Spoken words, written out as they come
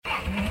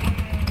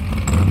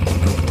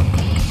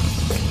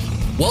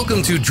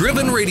Welcome to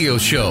Driven Radio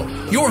Show,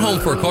 your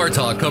home for car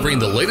talk covering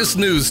the latest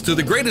news to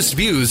the greatest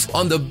views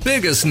on the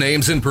biggest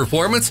names in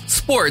performance,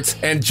 sports,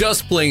 and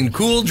just plain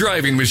cool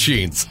driving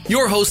machines.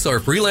 Your hosts are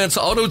freelance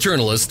auto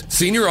journalist,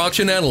 senior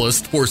auction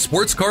analyst for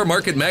Sports Car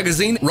Market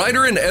Magazine,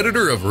 writer and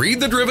editor of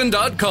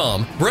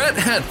ReadTheDriven.com, Brett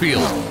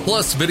Hatfield,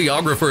 plus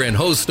videographer and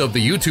host of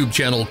the YouTube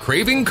channel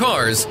Craving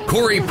Cars,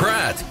 Corey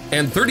Pratt,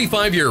 and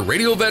 35-year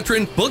radio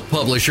veteran, book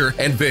publisher,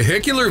 and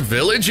vehicular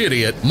village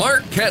idiot,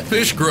 Mark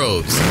Catfish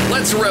Groves.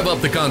 Let's rev up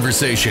the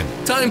conversation.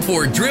 Time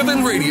for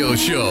Driven Radio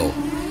Show.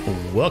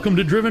 Welcome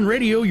to Driven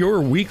Radio, your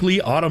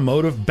weekly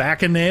automotive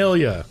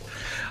bacchanalia.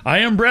 I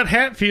am Brett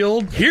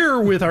Hatfield, here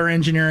with our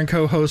engineer and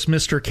co-host,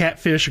 Mr.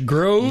 Catfish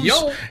Groves,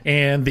 Yo.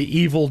 and the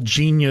evil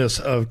genius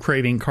of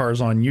Craving Cars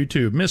on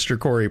YouTube, Mr.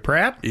 Corey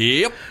Pratt.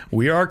 Yep.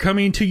 We are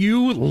coming to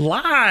you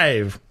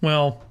live.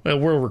 Well,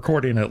 we're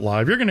recording it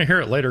live. You're going to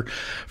hear it later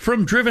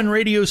from Driven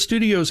Radio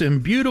Studios in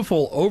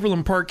beautiful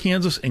Overland Park,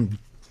 Kansas. And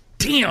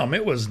damn,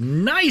 it was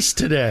nice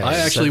today. I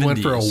actually went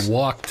for a 70s.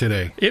 walk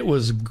today. It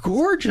was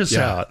gorgeous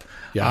out.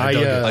 Yeah,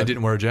 I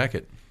didn't wear a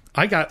jacket.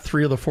 I got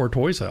 3 of the 4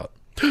 toys out.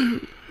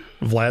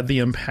 Vlad the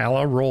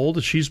Impala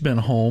rolled. She's been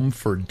home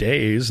for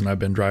days, and I've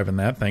been driving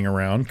that thing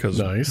around because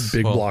Nice.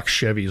 big block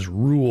Chevys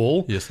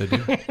rule. Yes, I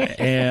do.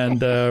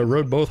 And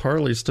rode both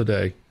Harleys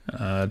today.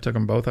 Took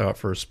them both out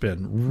for a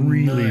spin.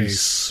 Really Nice.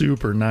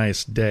 super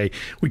nice day.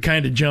 We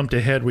kind of jumped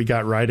ahead. We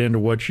got right into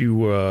what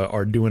you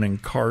are doing in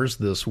cars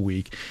this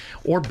week,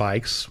 or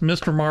bikes.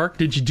 Mr. Mark,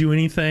 did you do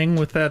anything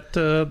with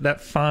that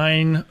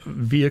fine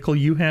vehicle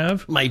you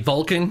have? My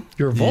Vulcan.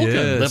 Your Vulcan.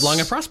 Yes. Live long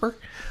and prosper.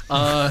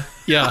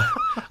 Yeah,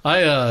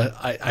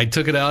 I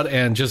took it out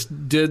and just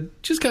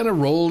kind of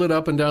rolled it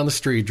up and down the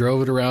street,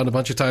 drove it around a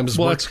bunch of times.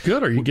 Well, that's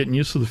good. Are you getting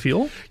used to the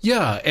feel?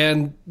 Yeah,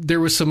 and there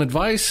was some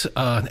advice,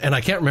 and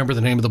I can't remember the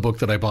name of the book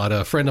that I bought.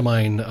 A friend of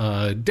mine,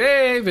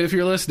 Dave, if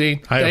you're listening,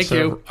 thank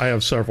you. I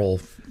have several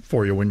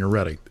for you when you're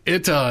ready.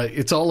 It's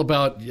all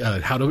about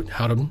how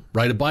to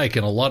ride a bike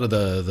and a lot of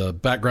the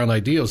background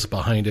ideas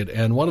behind it.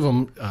 And one of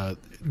them,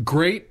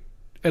 great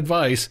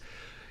advice.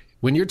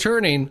 When you're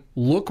turning,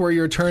 look where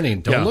you're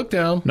turning. Don't look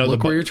down. No,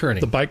 look where you're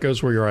turning. The bike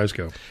goes where your eyes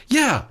go.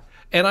 Yeah.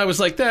 And I was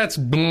like, that's...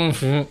 So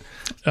no,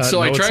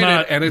 I it's tried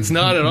not. it, and it's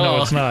not at all.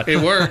 No, it's not. It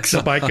works.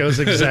 The bike goes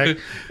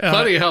exact.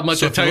 Funny how much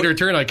so a if you tighter look-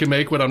 turn I can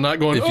make when I'm not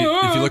going... If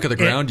you look at the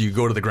ground, you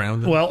go to the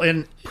ground. Then? Well,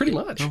 and Pretty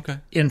much. Okay.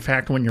 in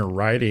fact, when you're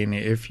riding,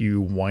 if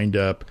you wind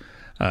up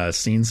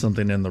seeing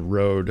something in the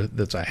road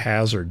that's a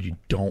hazard, you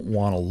don't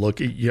want to look.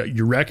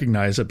 You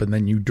recognize it, but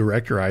then you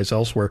direct your eyes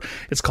elsewhere.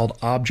 It's called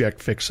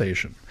object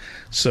fixation.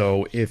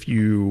 So if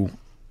you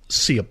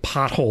see a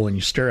pothole and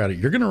you stare at it,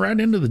 you're going to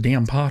ride into the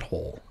damn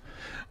pothole.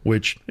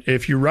 Which,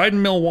 if you ride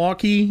in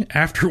Milwaukee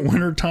after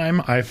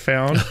wintertime, I've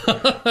found,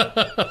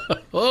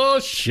 Oh,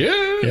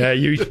 shit. yeah,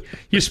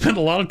 you spend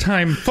a lot of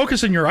time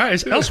focusing your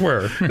eyes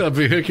elsewhere. A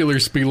vehicular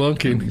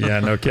spelunking. Yeah,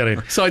 no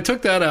kidding. So I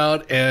took that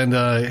out and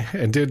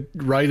did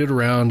ride it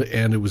around,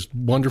 and it was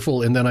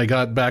wonderful. And then I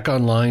got back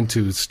online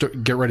to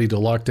get ready to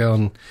lock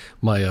down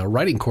my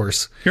riding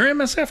course. Your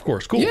MSF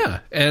course, cool. Yeah,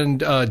 and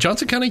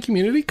Johnson County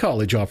Community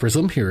College offers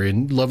them here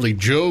in lovely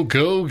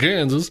Joco,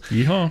 Kansas.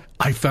 Yeehaw.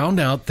 I found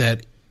out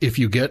that if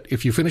you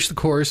finish the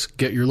course,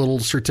 get your little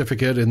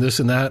certificate and this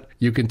and that,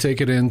 you can take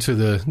it into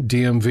the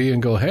DMV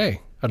and go,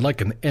 hey, I'd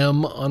like an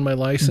M on my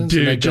license.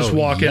 and they Dude, just go,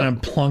 walk in "Yep."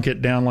 and plunk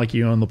it down like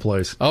you own the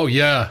place. Oh,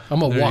 yeah,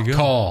 I'm a you walk go.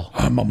 tall.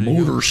 I'm a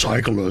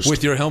motorcyclist.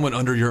 With your helmet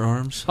under your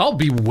arms. I'll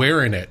be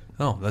wearing it.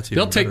 Oh, that's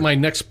They'll take my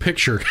next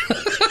picture.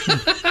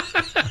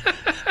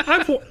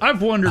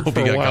 I've wondered hope for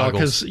you a got while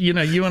goggles.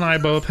 because you and I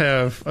both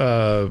have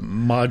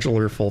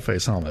modular full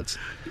face helmets.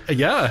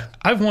 Yeah.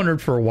 I've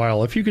wondered for a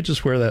while if you could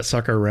just wear that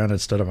sucker around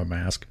instead of a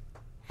mask.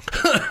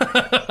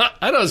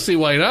 I don't see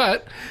why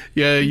not.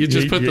 Yeah, you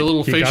just put the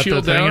little you face got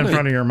shield the thing down. in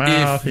front of your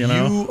mouth. If You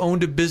know, you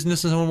owned a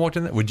business and someone walked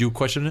in there, would you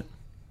question it?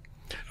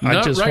 I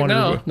Not just right wondered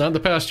now. what- Not in the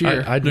past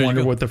year. I'd There you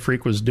wonder go. what the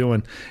freak was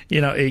doing.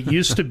 It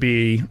used to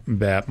be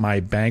that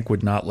my bank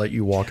would not let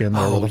you walk in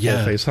there Oh, with a yeah.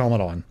 full face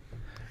helmet on.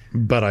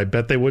 But I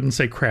bet they wouldn't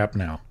say crap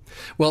now.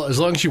 Well, as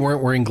long as you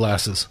weren't wearing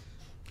glasses.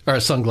 Or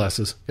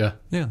sunglasses, yeah.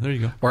 Yeah, there you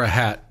go. Or a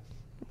hat.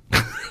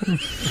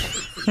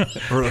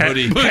 Or a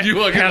hoodie. But you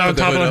walk in Hat on with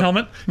top of the hood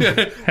helmet.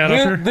 Hat up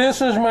here.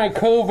 This is my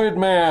COVID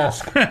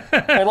mask.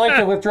 I'd like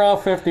to withdraw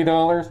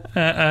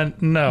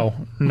 $50. No.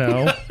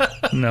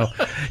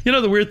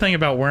 The weird thing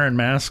about wearing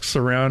masks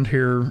around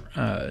here,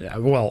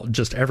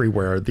 just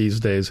everywhere these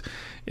days,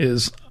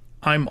 is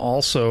I'm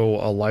also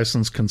a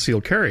licensed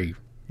concealed carry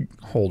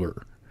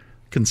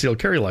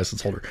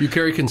license holder. You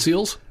carry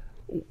conceals?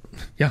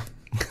 Yeah.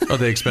 Are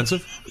they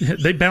expensive?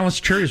 They balance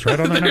cherries right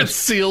on the They're nose.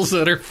 seals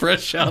that are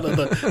fresh out of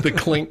the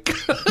clink.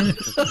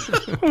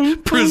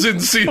 Prison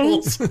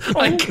seals.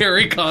 I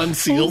carry con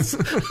seals.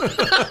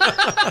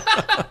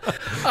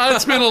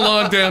 It's been a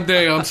long damn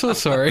day. I'm so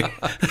sorry.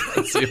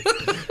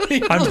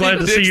 I'm glad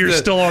to see you're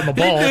still on the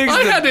ball.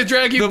 I had to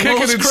drag you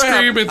kicking and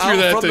screaming through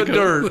that from the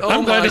dirt. Oh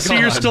I'm glad my to see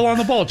you're God. still on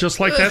the ball, just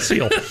like that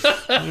seal.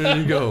 There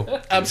you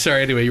go. I'm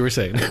sorry. Anyway, you were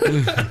saying.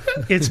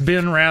 It's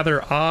been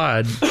rather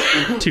odd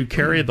to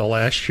carry the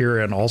last year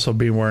and also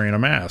be wearing a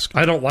mask.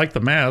 I don't like the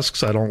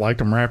masks. I don't like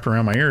them wrapped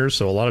around my ears,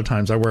 so a lot of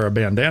times I wear a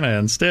bandana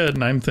instead,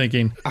 and I'm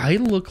thinking, I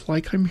look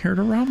like I'm here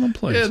to rob the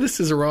place. Yeah, this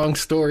is a wrong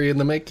story in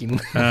the making.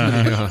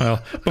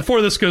 Well,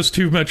 before this goes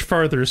too much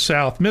farther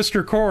south,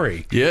 Mr.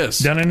 Corey, Yes.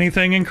 done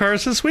anything in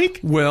cars this week?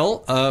 Well,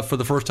 for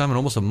the first time in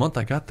almost a month,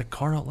 I got the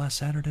car out last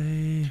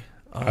Saturday.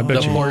 I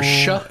bet The you.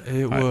 Porsche.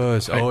 It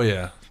was.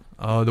 Yeah.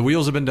 The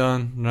wheels have been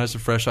done, nice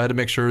and fresh. I had to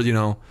make sure,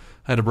 I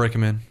had to break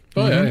them in.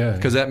 Oh, yeah.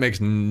 Because that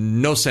makes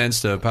no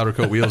sense to powder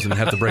coat wheels and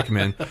have to break them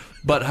in.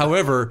 But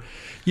however,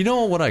 you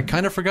know what I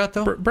kind of forgot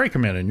though? Break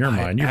them in your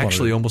mind. I You wanted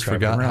actually to almost drive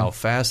forgot around. how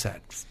fast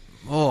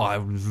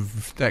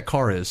that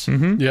car is.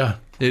 Yeah.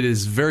 It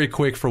is very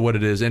quick for what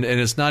it is, and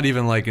it's not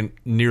even like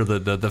near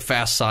the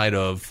fast side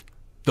of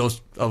those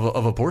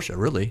of a Porsche.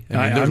 Really,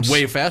 I mean, there's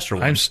way faster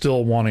ones. I'm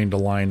still wanting to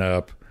line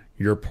up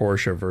your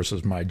Porsche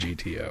versus my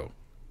GTO.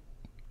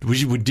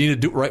 Would Dina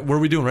do right? What are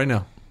we doing right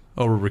now?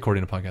 Oh, we're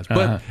recording a podcast,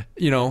 but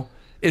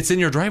it's in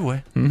your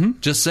driveway. Mm-hmm.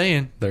 Just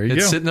saying. There you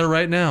it's go. sitting there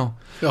right now.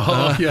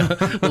 Oh, yeah.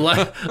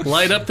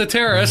 Light up the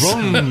terrace.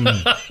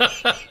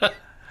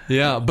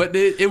 Yeah, but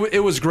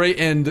it was great,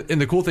 and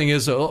the cool thing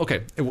is,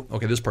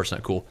 this part's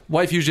not cool.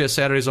 Wife usually has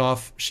Saturdays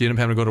off. She ended up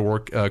having to go to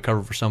work,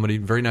 cover for somebody.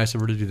 Very nice of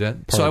her to do that.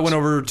 So I went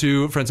over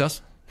to a friend's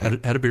house,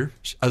 had a beer.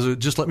 I was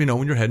just let me know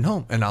when you're heading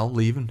home, and I'll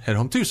leave and head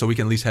home too, so we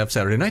can at least have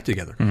Saturday night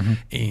together. Mm-hmm.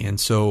 And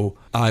so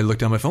I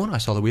looked down my phone. I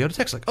saw that we had a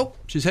text like, "Oh,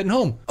 she's heading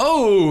home."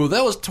 Oh,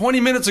 that was 20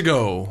 minutes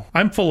ago.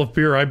 I'm full of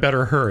beer. I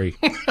better hurry.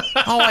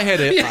 Oh, I had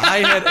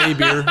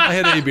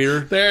a beer.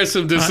 There's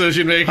some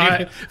decision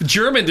making.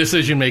 German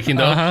decision making,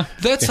 though.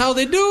 That's how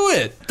they do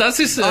it. Das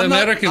ist I'm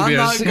not American beer.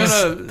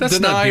 gonna That's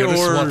not deny beer, that's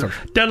or- water.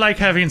 They're like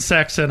having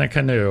sex in a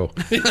canoe.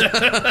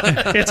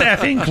 It's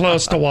effing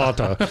close to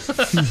water.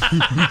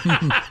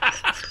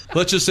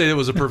 Let's just say it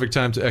was a perfect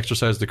time to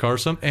exercise the car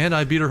some, and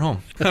I beat her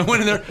home. I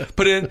went in there,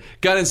 put it in,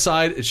 got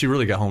inside, and she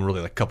really got home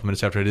like a couple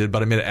minutes after I did,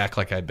 but I made it act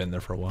like I'd been there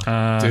for a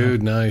while.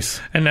 Dude,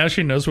 nice. And now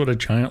she knows what a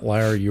giant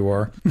liar you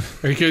are.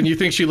 Are you kidding? You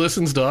think she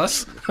listens to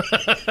us?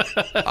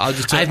 I'll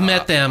just tell, I've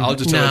met them. I'll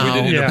just tell her we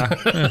didn't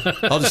Yeah.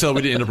 I'll just tell her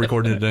we didn't end up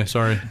recording today.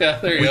 Sorry. Yeah,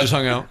 there you We go. just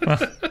hung out.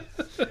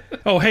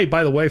 Oh, hey,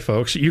 by the way,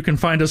 folks, you can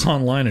find us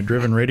online at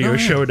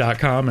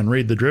drivenradioshow.com and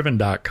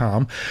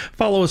readthedriven.com.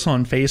 Follow us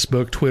on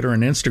Facebook, Twitter,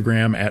 and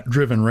Instagram at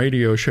Driven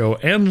Radio Show.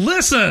 And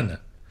listen!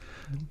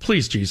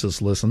 Please,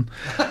 Jesus, listen.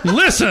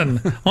 Listen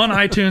on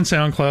iTunes,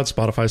 SoundCloud,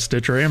 Spotify,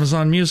 Stitcher,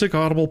 Amazon Music,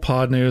 Audible,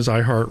 Pod News,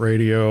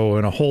 iHeartRadio,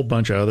 and a whole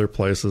bunch of other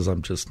places.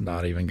 I'm just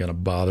not even going to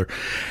bother.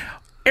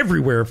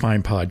 Everywhere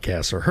fine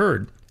podcasts are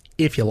heard.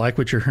 If you like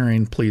what you're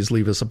hearing, please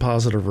leave us a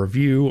positive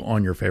review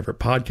on your favorite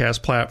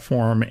podcast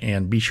platform,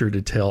 and be sure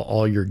to tell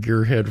all your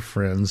gearhead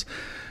friends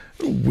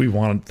we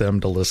want them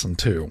to listen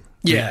to.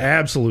 Yeah. We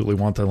absolutely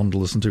want them to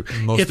listen to.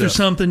 Most If there's def.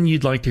 something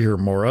you'd like to hear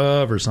more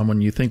of, or someone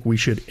you think we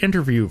should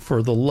interview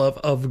for the love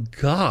of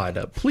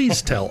God,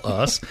 please tell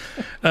us.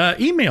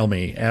 Email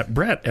me at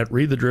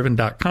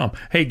brett@readthedriven.com.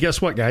 Hey,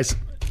 guess what, guys?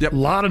 Yep. A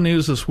lot of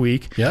news this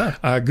week. Yeah.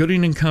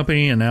 Gooding &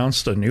 Company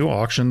announced a new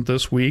auction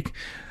this week.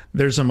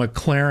 There's a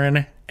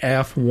McLaren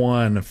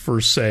F1 for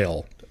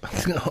sale.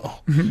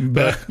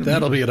 But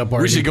that'll be at a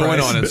bargain We should go in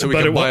price. on it so we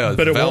can buy a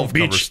valve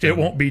cover it stand.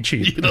 won't be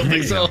cheap. You don't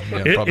think so?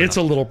 Yeah, probably It's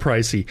a little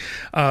pricey.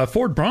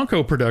 Ford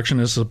Bronco production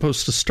is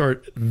supposed to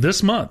start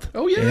this month.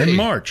 Oh, yay. In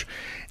March.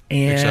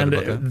 And Excited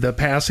about that. the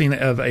passing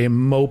of a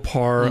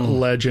Mopar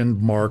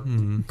legend, Mark,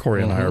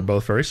 Corey and I are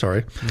both very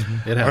sorry.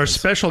 It Our happens.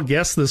 special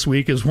guest this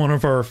week is one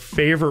of our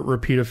favorite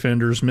repeat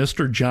offenders,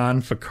 Mr.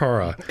 John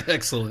Ficara.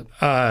 Excellent.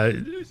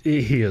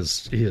 He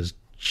is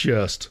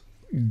just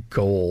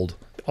gold.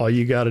 All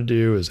you got to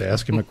do is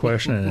ask him a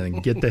question and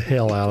then get the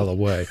hell out of the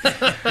way.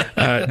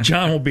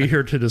 John will be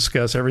here to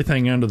discuss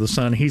everything under the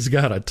sun. He's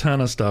got a ton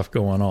of stuff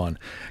going on.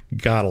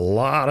 Got a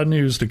lot of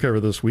news to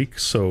cover this week,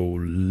 so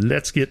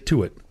let's get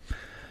to it.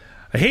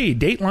 Hey,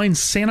 Dateline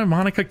Santa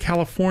Monica,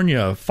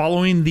 California.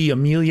 Following the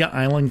Amelia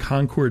Island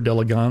Concours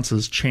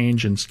d'Elegance's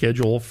change in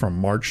schedule from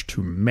March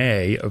to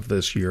May of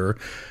this year,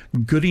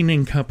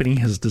 Gooding & Company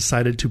has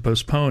decided to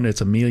postpone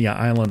its Amelia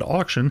Island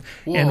auction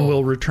and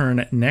will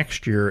return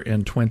next year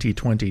in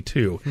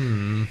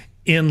 2022.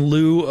 In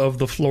lieu of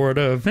the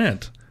Florida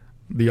event,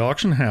 the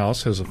auction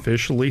house has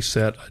officially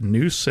set a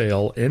new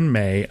sale in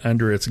May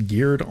under its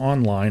geared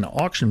online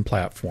auction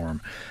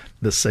platform.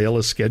 The sale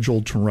is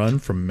scheduled to run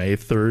from May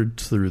 3rd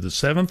through the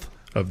 7th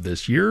of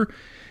this year,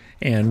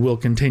 and will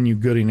continue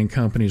Gooding &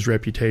 Company's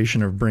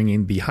reputation of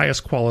bringing the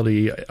highest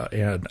quality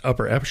and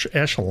upper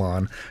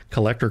echelon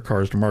collector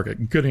cars to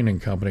market. Gooding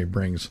 & Company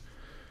brings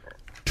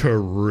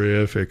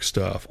terrific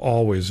stuff.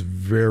 Always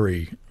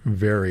very,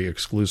 very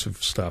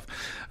exclusive stuff.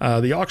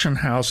 The auction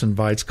house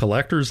invites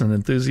collectors and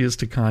enthusiasts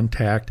to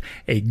contact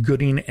a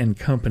Gooding and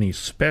Company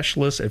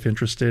specialist if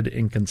interested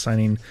in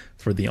consigning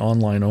for the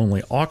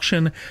online-only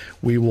auction.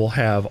 We will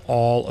have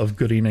all of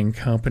Gooding and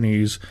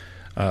Company's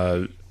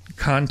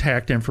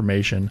contact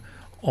information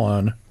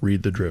on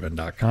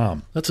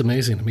readthedriven.com. That's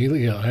amazing.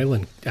 Amelia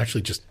Island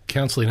actually just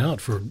canceling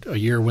out for a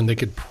year when they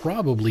could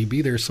probably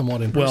be there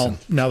somewhat in person. Well,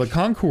 now the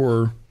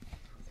Concours,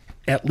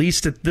 at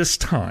least at this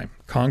time,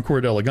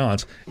 Concours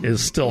d'Elegance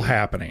is still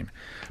happening.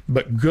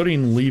 But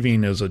Gooding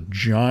leaving is a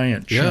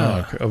giant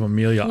chunk of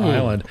Amelia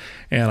Island,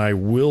 and I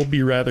will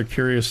be rather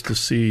curious to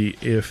see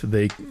if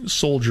they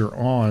soldier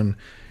on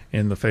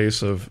in the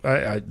face of...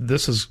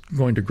 this is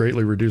going to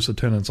greatly reduce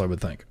attendance, I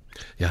would think.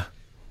 Yeah.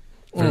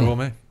 Very well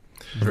may.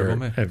 Very well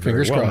may.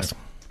 Fingers crossed.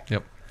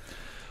 Yep.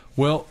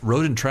 Well,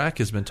 Road and Track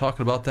has been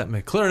talking about that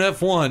McLaren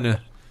F1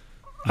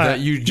 that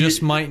you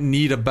just might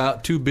need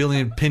about 2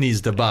 billion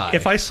pennies to buy.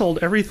 If I sold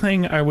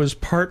everything I was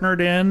partnered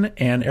in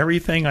and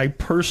everything I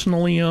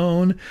personally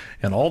own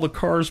and all the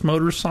cars,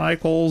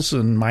 motorcycles,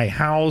 and my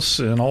house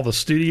and all the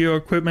studio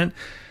equipment,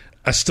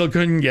 I still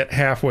couldn't get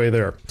halfway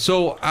there.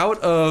 So out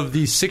of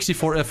the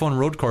 64 F1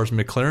 road cars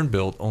McLaren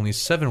built, only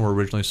 7 were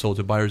originally sold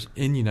to buyers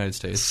in the United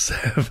States.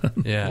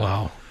 7? Yeah.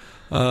 Wow.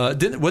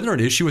 Wasn't there an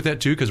issue with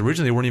that, too? Because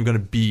originally they weren't even going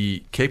to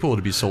be capable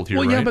to be sold here,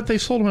 Well, right? yeah, but they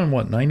sold them in,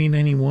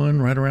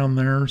 1991, right around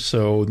there?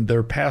 So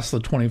they're past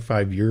the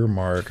 25-year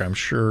mark. I'm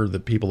sure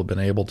that people have been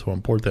able to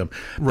import them.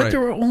 Right. But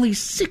there were only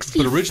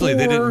 64 But originally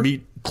they didn't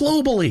meet...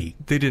 globally.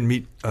 They didn't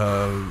meet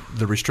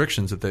the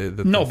restrictions that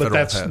the No, but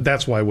federal had.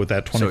 that's why with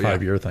that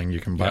 25-year thing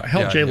you can buy. Yeah,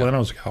 Hell, yeah, Jay yeah.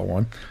 Leno's got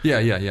one.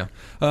 Yeah.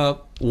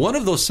 One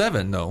of those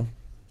 7, though,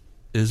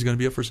 is going to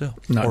be up for sale.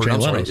 Not Jay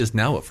I'm sorry, Leno's. is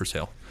now up for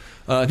sale.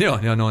 No,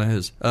 it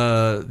is.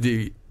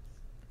 The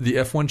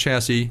F1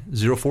 chassis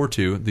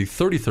 042, the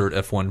 33rd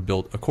F1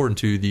 built according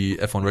to the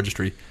F1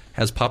 registry,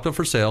 has popped up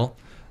for sale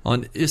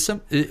on I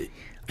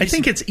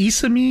think it's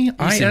Isimi,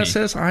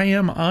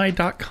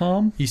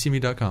 ISSIMI.com.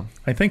 ECME.com.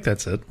 I think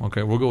that's it.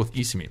 Okay, we'll go with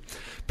ECME.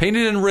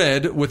 Painted in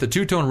red with a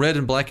two-tone red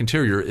and black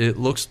interior, it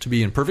looks to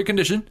be in perfect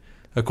condition.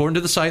 According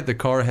to the site, the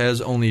car has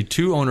only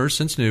 2 owners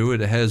since new. It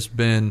has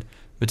been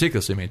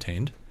meticulously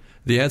maintained.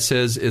 The ad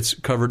says it's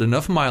covered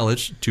enough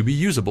mileage to be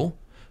usable,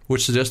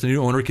 which suggests the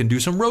new owner can do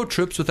some road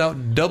trips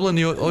without doubling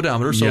the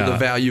odometer, so the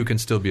value can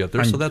still be up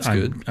there. So that's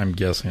good. I'm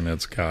guessing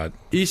it's got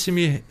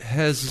ECME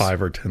has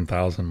 5,000 or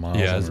 10,000 miles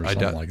on it or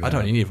something like that. I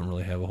don't even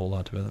really have a whole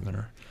lot to that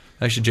matter.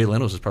 Actually, Jay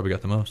Leno's has probably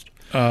got the most.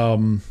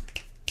 Rowan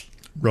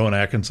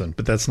Atkinson,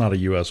 but that's not a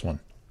U.S. one.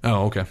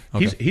 Oh, okay.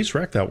 He's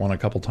wrecked that one a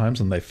couple times,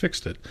 and they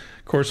fixed it.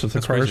 Of course, if the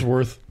car's crazy.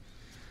 worth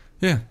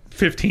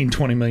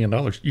 $15-20 million,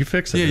 you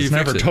fix it. Yeah, it's you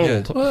never fix it,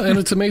 totaled. yeah. Well, and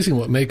it's amazing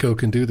what Mako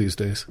can do these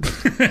days.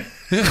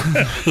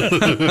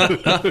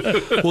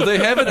 Well, they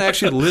haven't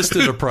actually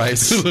listed a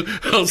price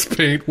House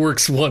paint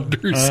works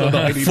wonders on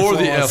hiding for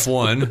the flaws.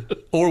 F1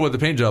 or what the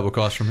paint job will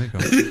cost from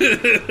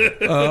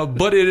Mako.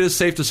 But it is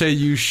safe to say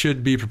you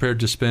should be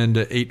prepared to spend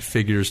 8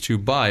 figures to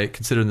buy it,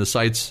 considering the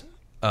site's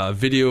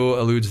video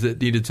alludes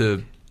that needed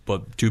to,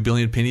 2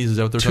 billion pennies? Is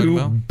that what they're talking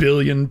about? 2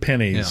 billion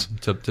pennies.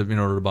 Yeah, in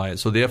order to buy it.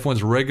 So the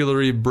F1s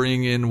regularly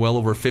bring in well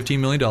over $15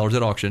 million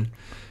at auction.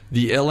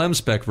 The LM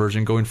spec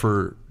version going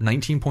for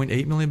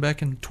 $19.8 million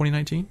back in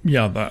 2019.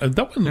 Yeah, that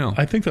one. Yeah.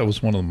 I think that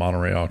was one of the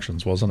Monterey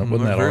auctions, wasn't it?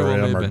 Wasn't that Very well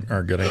RM may have been.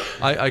 or Gooding?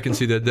 I can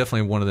see that,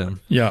 definitely one of them.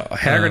 Yeah,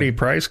 Haggerty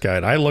Price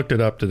Guide. I looked it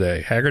up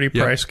today. Haggerty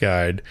Price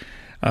Guide.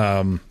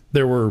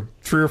 There were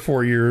 3 or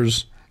 4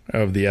 years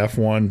of the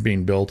F1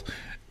 being built,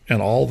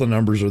 and all the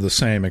numbers are the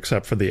same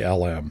except for the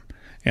LM.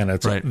 And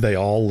it's they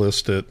all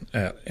list it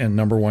in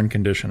number 1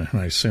 condition, and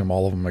I assume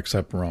all of them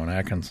except Rowan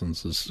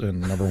Atkinson's is in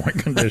number 1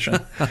 condition.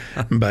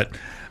 But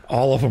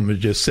all of them have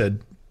just said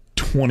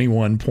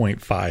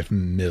 $21.5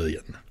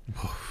 million.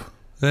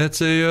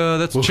 That's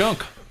a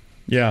chunk.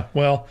 Yeah,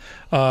 well,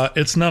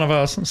 it's none of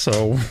us,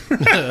 so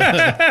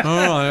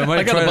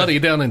I got a buddy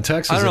down in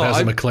Texas that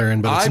has a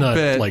McLaren, but it's not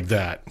like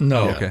that.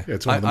 No, Yeah, Okay.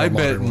 it's one of the I more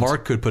bet modern ones.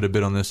 Mark could put a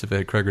bid on this if it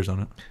had Craigers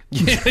on it.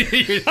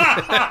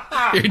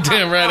 You're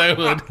damn right I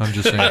would. I'm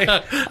just saying.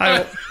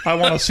 I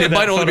want to see It that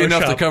might only be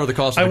enough to Photoshop. cover the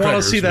cost of I the want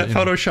to Craigers, see that but,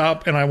 you know.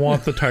 Photoshop, and I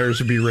want the tires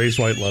to be raised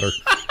white letter.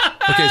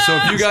 Okay, so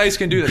if you guys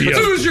can do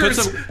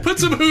that, Put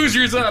some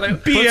Hoosiers on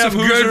it. BF some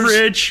Hoosiers.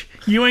 Goodrich,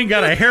 you ain't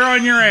got a hair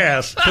on your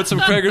ass. put some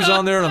Craigers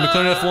on there on a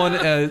McLaren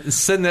F1,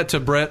 send that to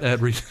Brett at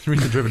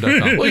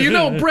readthedriven.com.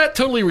 Well, Brett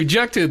totally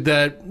rejected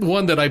that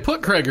one that I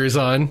put Craigers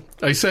on.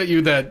 I sent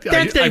you that.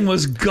 That thing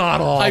was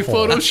god awful. I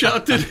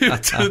photoshopped it.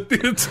 It's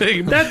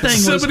a That thing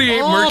was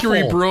 78 awful.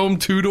 Mercury Brougham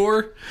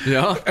 2-door.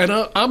 Yeah. And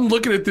I'm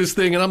looking at this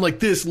thing, and I'm like,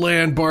 this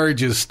land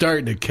barge is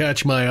starting to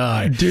catch my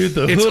eye. Dude,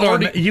 the It's hood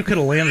already- on you could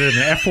have landed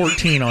an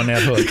F-14 on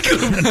that hood.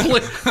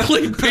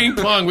 played ping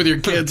pong with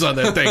your kids on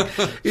that thing.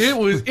 It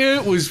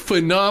was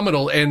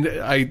phenomenal. And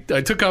I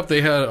took off.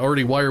 They had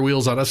already wire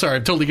wheels on. I'm sorry,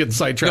 I'm totally getting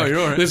sidetracked. No, you're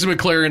all right. This is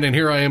McLaren, and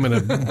here I am in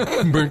a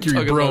Mercury Talking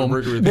about Brougham.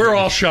 Mercury. We're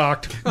all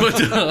shocked.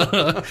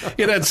 But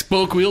It had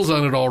spoke wheels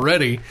on it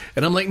already.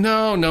 And I'm like,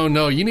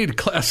 no, you need to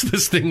class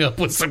this thing up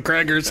with some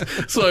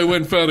Craggers. So I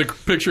went and found a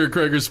picture of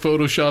Craggers,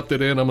 photoshopped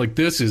it in. I'm like,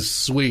 this is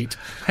sweet.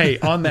 Hey,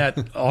 on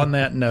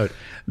that note,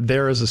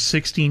 there is a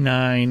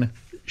 69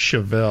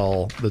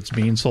 Chevelle that's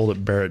being sold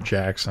at Barrett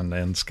Jackson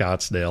in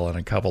Scottsdale in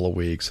a couple of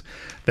weeks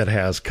that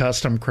has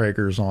custom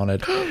Craggers on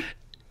it.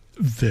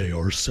 They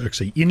are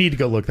sexy. You need to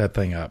go look that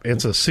thing up.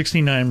 It's a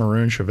 69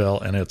 maroon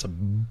Chevelle, and it's a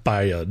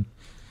bad.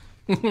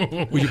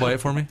 Will you buy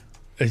it for me?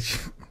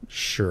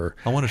 Sure.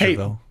 I want a Hey,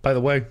 Chevelle. by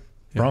the way,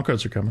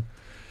 Broncos are coming.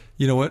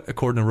 You know what?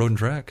 According to Road and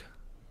Track,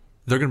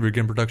 they're going to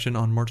begin production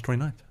on March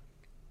 29th.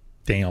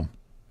 Damn.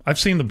 I've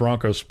seen the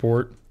Bronco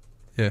Sport.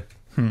 Yeah.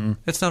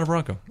 It's not a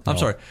Bronco. I'm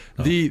sorry.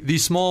 No. The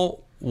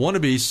small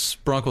wannabe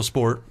Bronco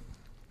Sport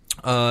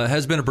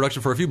has been in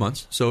production for a few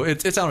months. So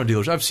it's out on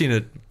dealers. I've seen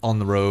it on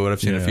the road. I've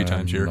seen it a few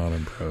times here. I'm not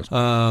impressed.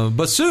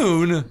 But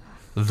soon,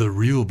 the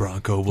real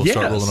Bronco will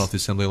start Yes. rolling off the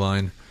assembly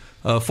line.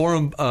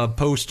 Forum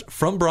post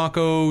from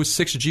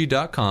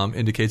Bronco6G.com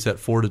indicates that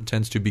Ford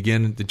intends to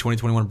begin the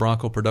 2021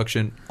 Bronco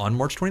production on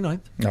March 29th.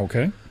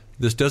 Okay.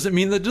 This doesn't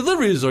mean the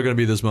deliveries are going to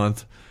be this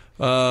month.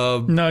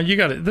 No, you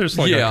got it. There's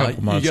like a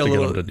couple months to get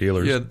them to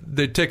dealers. Yeah,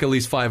 they take at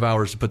least 5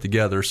 hours to put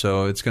together,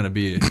 so it's going to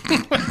be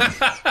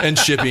and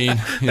shipping. And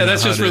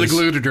that's just for the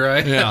glue to dry.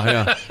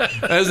 Yeah.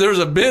 As there's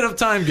a bit of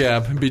time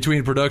gap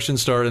between production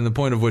start and the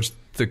point of which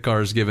the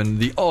car is given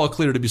the all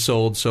clear to be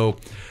sold. So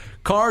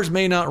cars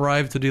may not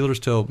arrive to dealers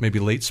till maybe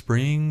late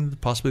spring,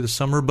 possibly the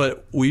summer,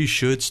 but we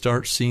should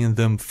start seeing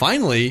them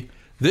finally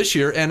this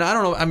year. And I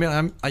don't know. I mean,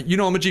 I'm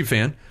a Jeep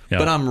fan. Yeah.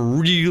 But I'm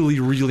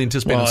really, really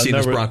anticipating seeing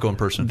this Bronco in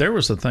person. There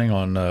was a thing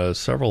on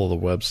several of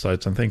the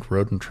websites. I think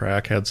Road and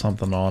Track had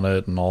something on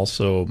it, and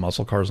also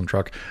Muscle Cars and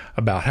Truck,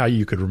 about how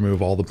you could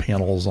remove all the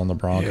panels on the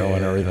Bronco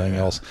and everything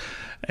else.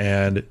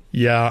 And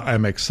yeah,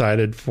 I'm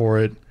excited for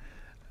it.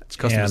 It's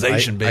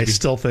customization, baby. I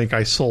still think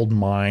I sold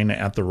mine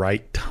at the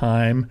right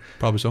time.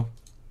 Probably so.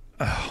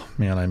 Oh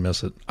man, I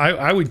miss it.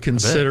 I would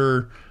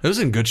consider. It was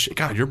in good shape.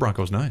 God, your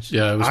Bronco's nice.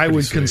 Yeah, it was I pretty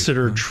would sweet.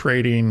 consider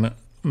trading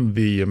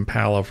the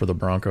Impala for the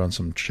Bronco and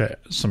some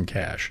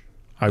cash.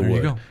 I There you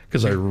would, go.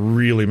 because I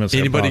really miss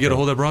Anybody that get a Bronco.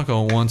 hold of that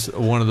Bronco and wants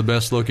one of the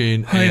best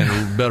looking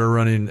and better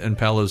running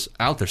Impalas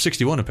out there,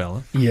 61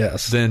 Impala,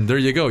 Yes. then there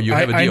you go. You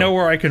have a deal. I know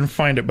where I can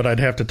find it, but I'd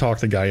have to talk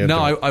the guy into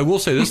Now, it. I will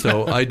say this,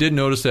 though. I did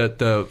notice that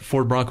the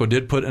Ford Bronco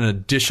did put an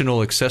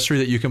additional accessory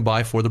that you can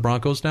buy for the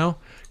Broncos now,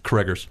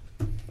 Craggers.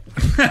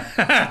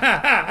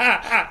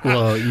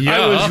 Well, yeah.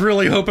 I was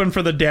really hoping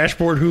for the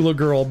dashboard hula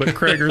girl, but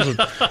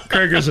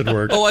Craggers would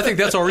work. Oh, I think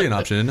that's already an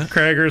option, isn't it?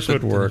 Craggers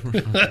would work.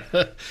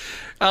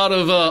 Out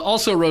of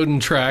also Road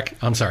and Track,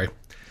 I'm sorry,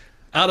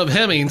 out of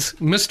Hemmings,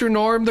 Mr.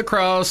 Norm the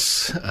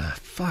Kraus,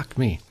 fuck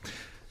me.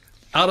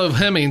 Out of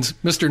Hemmings,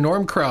 Mr.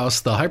 Norm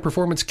Kraus, the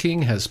high-performance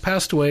king, has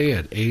passed away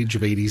at age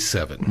of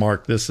 87.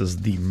 Mark, this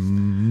is the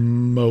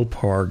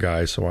Mopar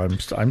guy, so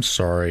I'm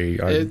sorry.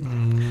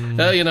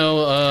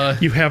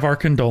 You have our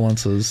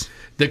condolences.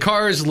 The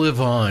cars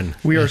live on.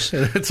 We are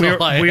That's we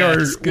all I are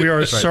ask. we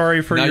are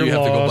sorry for now your you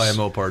have to go loss.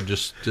 buy a Mopar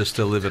just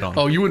to live it on.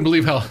 Oh, you wouldn't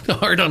believe how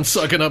hard I'm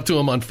sucking up to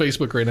him on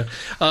Facebook right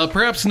now.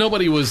 Perhaps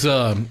nobody was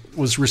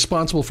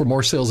responsible for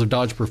more sales of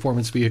Dodge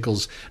performance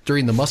vehicles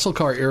during the muscle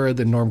car era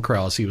than Norm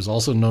Kraus. He was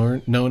also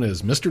known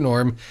as Mr.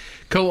 Norm,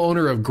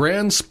 co-owner of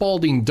Grand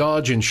Spalding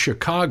Dodge in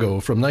Chicago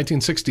from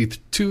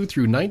 1962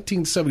 through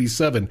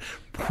 1977.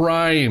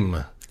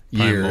 Prime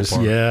years.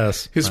 Mopar.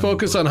 Yes. His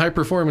focus on high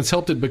performance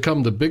helped it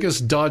become the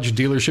biggest Dodge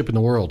dealership in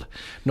the world.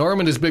 Norm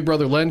and his big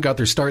brother Len got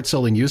their start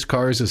selling used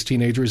cars as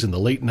teenagers in the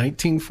late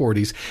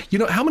 1940s. You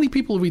know, how many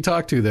people have we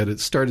talked to that had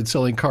started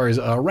selling cars?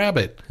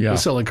 Rabbit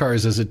was selling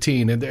cars as a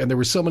teen, and there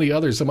were so many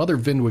others, some other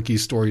VinWiki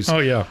stories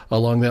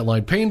along that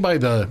line. Pained by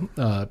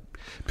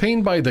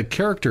the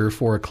character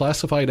for a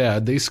classified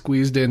ad, they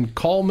squeezed in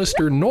 "Call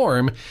Mr.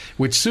 Norm,"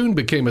 which soon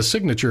became a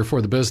signature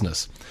for the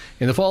business.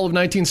 In the fall of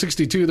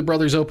 1962, the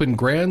brothers opened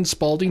Grand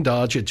Spalding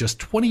Dodge. At just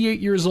 28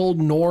 years old,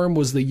 Norm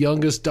was the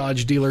youngest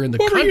Dodge dealer in the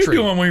What were country.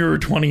 you doing when you were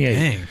 28?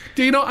 Dang.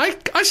 You know, I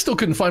still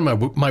couldn't find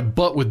my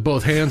butt with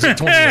both hands at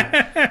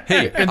 28.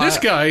 Hey, And this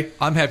guy,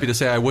 I'm happy to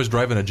say I was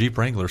driving a Jeep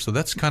Wrangler, so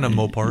that's kind of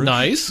Mopar.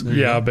 nice.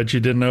 Yeah, but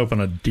you didn't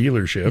open a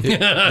dealership. There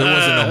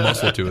wasn't no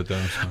muscle to it, though.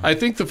 So. I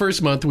think the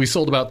first month we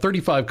sold about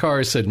 35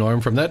 cars, said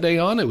Norm. From that day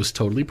on, it was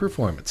totally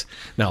performance.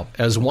 Now,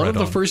 as one of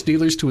the first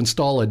dealers to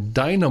install a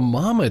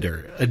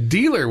dynamometer, a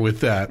dealer with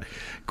that,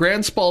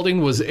 Grand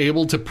Spalding was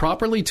able to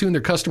properly tune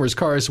their customers'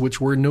 cars, which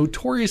were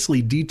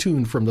notoriously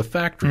detuned from the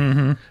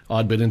factory.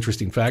 Odd but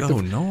interesting fact. Oh,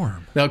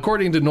 Norm. Now,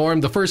 according to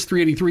Norm, the first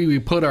 383 we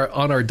put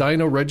on our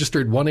dyno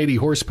registered 180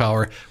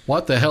 horsepower.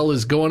 What the hell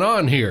is going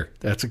on here?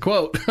 That's a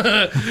quote.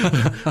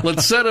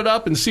 Let's set it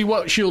up and see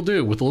what she'll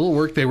do. With a little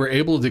work, they were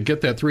able to get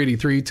that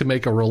 383 to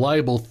make a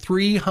reliable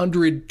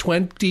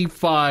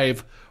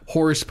 325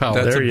 horsepower.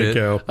 That's There a you bit.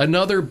 go.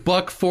 Another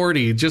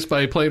 $140 just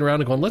by playing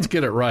around and going, let's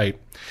get it right.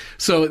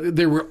 So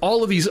there were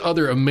all of these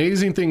other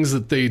amazing things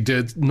that they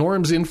did.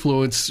 Norm's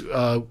influence,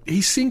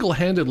 he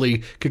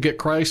single-handedly could get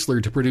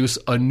Chrysler to produce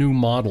a new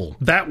model.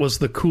 That was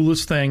the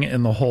coolest thing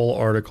in the whole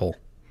article.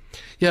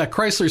 Yeah,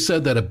 Chrysler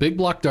said that a big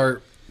block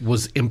dart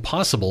was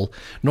impossible.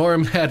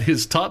 Norm had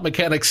his top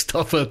mechanic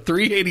stuff a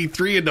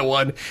 383 into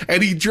one,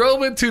 and he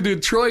drove it to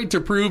Detroit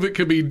to prove it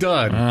could be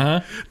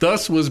done.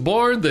 Thus was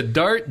born the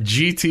Dart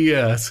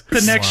GTS.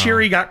 The next year,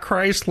 he got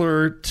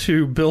Chrysler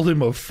to build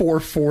him a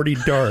 440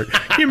 Dart.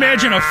 Can you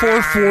imagine a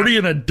 440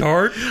 and a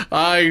Dart?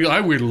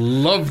 I would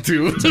love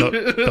to.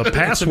 The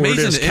password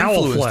Amazing is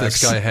influence Cowflex.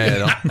 this guy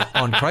had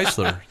on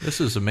Chrysler. This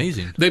is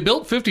amazing. They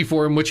built 50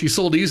 for him, which he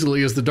sold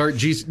easily as the Dart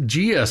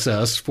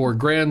GSS for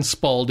Grand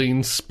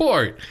Spalding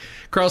Sport.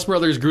 Krause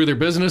Brothers grew their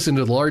business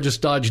into the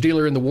largest Dodge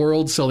dealer in the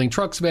world, selling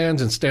trucks,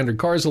 vans, and standard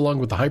cars along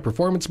with the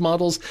high-performance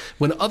models.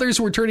 When others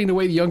were turning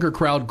away the younger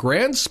crowd,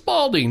 Grand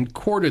Spalding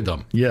courted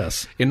them.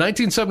 Yes. In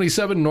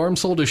 1977, Norm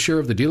sold his share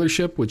of the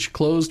dealership, which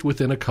closed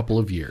within a couple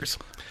of years.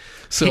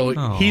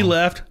 So, He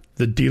left,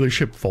 the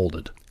dealership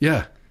folded.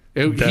 yeah.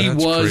 He That's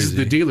was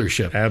crazy. the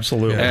dealership.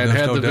 Absolutely. And There's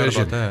had no the doubt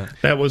vision. about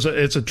that.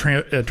 It's a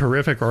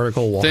terrific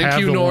article. We'll Thank have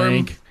you, the Norm,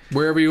 link.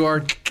 wherever you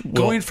are.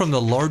 Going from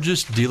the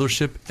largest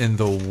dealership in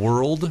the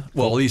world,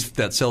 well, at least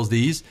that sells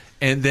these,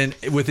 and then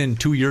within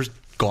 2 years,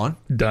 gone.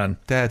 Done.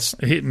 That's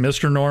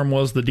Mr. Norm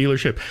was the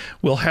dealership.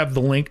 We'll have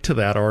the link to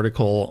that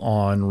article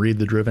on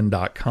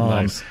readthedriven.com.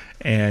 Nice.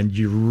 And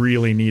you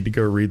really need to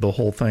go read the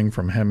whole thing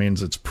from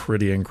Hemmings. It's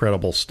pretty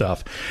incredible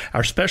stuff.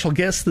 Our special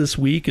guest this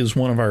week is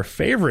one of our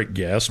favorite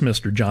guests,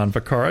 Mr. John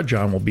Vaccaro.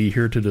 John will be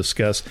here to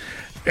discuss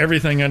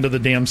everything under the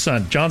damn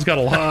sun. John's got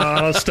a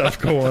lot of stuff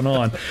going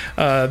on.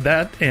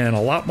 That and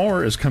a lot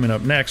more is coming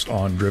up next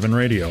on Driven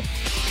Radio.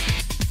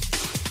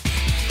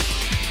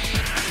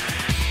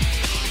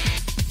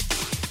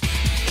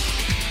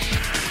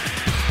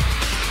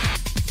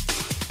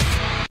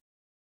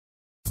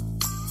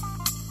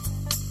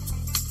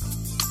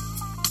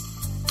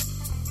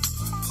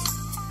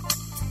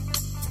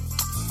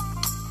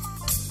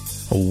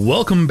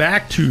 Welcome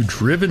back to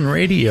Driven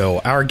Radio.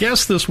 Our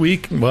guest this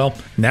week, well,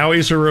 now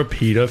he's a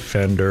repeat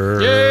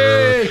offender.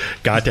 Yay!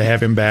 Got to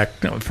have him back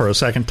for a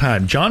second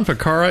time. John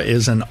Vaccaro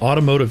is an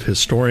automotive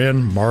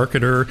historian,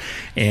 marketer,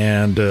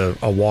 and a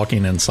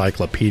walking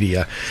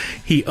encyclopedia.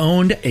 He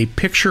owned a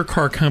picture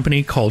car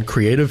company called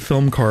Creative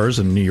Film Cars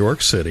in New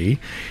York City.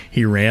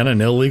 He ran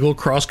an illegal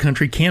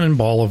cross-country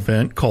cannonball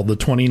event called the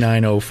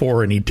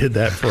 2904, and he did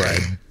that for a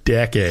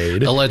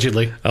decade.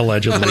 Allegedly.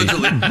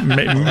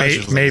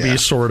 Maybe, yeah.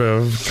 sort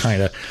of,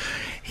 kind of.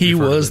 He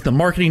was the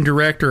marketing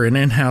director and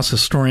in-house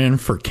historian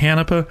for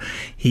Canepa.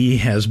 He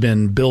has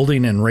been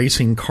building and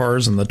racing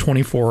cars in the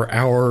 24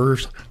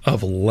 hours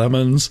of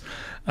Lemons,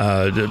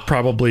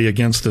 probably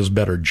against his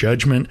better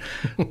judgment.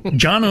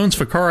 John owns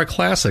Vaccaro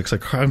Classics, a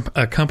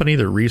company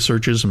that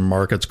researches and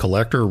markets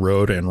collector,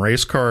 road, and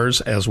race cars,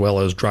 as well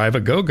as Drive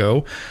a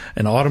Go-Go,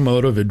 an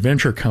automotive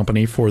adventure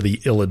company for the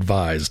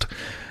ill-advised.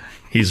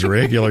 He's a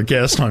regular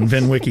guest on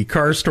VinWiki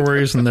Car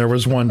Stories, and there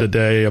was one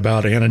today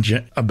about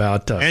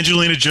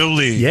Angelina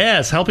Jolie.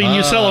 Yes, helping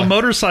you sell a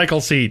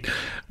motorcycle seat,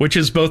 which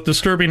is both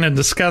disturbing and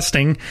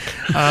disgusting.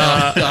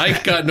 I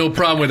got no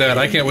problem with that.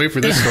 I can't wait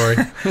for this story.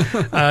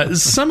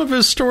 Some of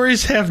his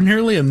stories have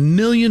nearly 1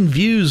 million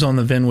views on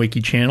the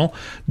VinWiki channel.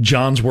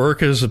 John's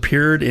work has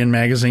appeared in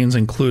magazines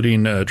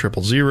including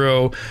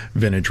 000,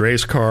 Vintage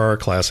Race Car,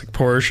 Classic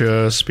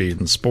Porsche, Speed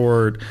and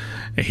Sport.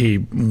 He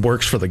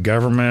works for the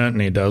government,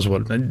 and he does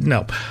what...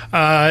 No.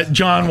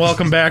 John,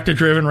 welcome back to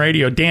Driven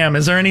Radio. Damn,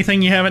 is there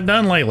anything you haven't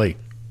done lately?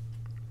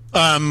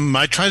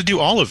 I try to do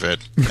all of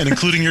it, and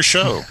including your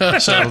show.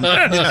 So,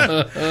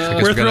 yeah.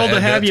 We're thrilled to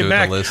have you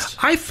back.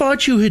 I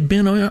thought you had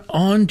been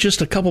on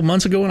just a couple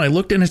months ago, and I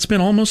looked, and it's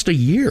been almost a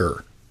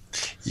year.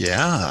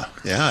 Yeah.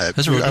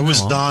 really I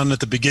was long. on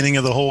at the beginning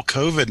of the whole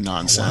COVID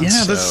nonsense.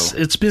 Yeah, so,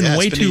 it's been yeah,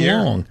 way it's been too a year.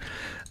 long.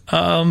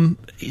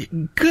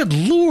 Good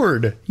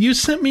Lord. You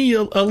sent me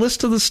a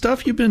list of the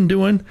stuff you've been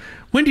doing.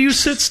 When do you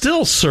sit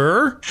still,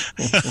 sir?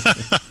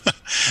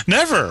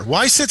 Never.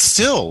 Why sit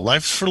still?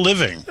 Life's for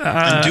living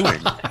and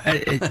doing.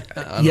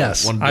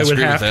 Yes, One I would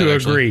disagree have with to that,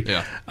 actually. agree.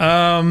 Yeah.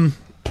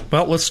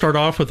 Well, let's start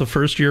off with the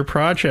first-year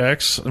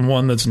projects, and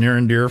one that's near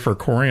and dear for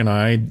Corey and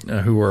I,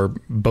 who are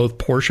both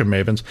Porsche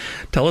mavens.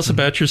 Tell us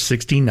about your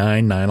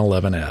 69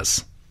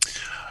 911S.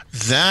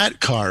 That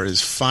car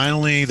is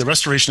finally, the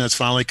restoration that's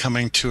finally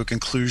coming to a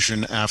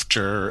conclusion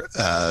after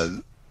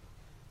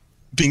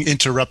being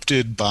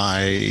interrupted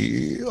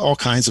by all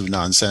kinds of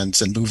nonsense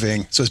and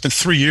moving. So it's been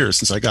 3 years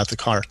since I got the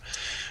car.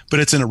 But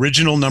it's an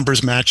original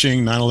numbers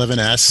matching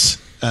 911S,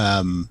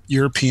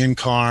 European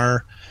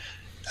car,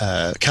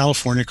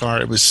 California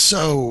car. It was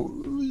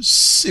in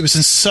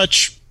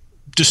such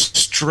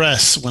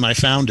distress when I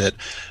found it,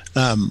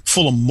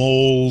 full of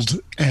mold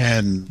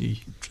and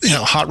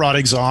hot rod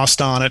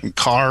exhaust on it and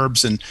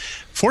carbs. And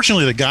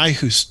fortunately, the guy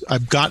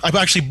I've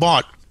actually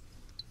bought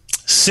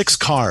 6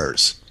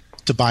 cars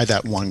to buy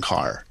that one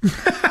car.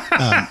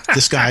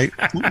 This guy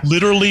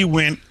literally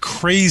went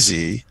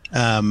crazy,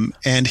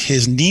 and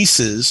his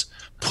nieces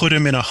put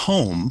him in a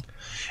home,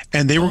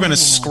 and they were going to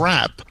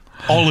scrap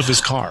all of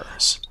his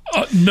cars.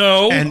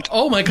 No. And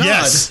Oh my God.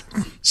 yes.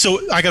 So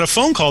I got a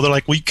phone call. They're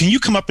like, well, can you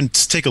come up and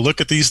take a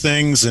look at these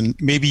things and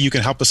maybe you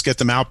can help us get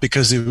them out,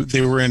 because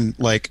they were in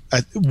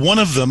one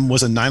of them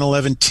was a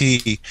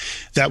 911T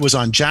that was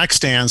on jack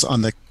stands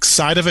on the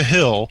side of a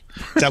hill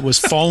that was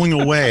falling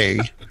away,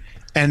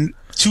 and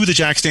two of the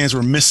jack stands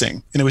were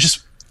missing, and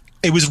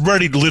it was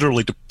ready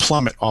literally to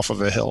plummet off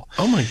of a hill.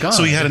 Oh my God.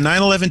 So he had a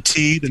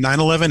 911T, the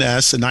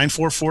 911S, a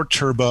 944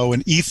 Turbo,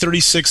 an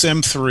E36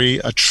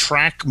 M3, a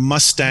Track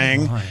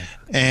Mustang,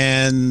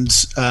 and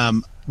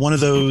one of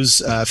those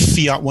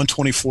Fiat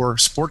 124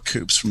 Sport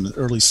Coupes from the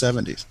early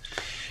 70s.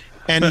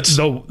 And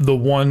The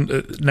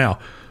one now,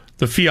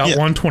 the Fiat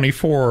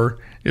 124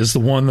 is the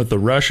one that the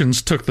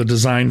Russians took the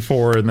design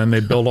for, and then they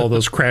built all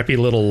those crappy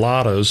little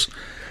Lottos.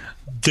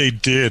 they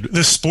did.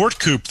 The Sport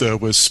Coupe, though,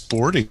 was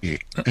sporty.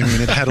 I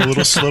mean, it had a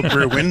little slope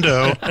rear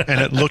window,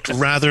 and it looked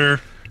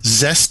rather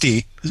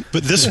zesty.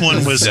 But this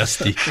one was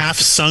half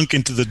sunk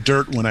into the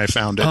dirt when I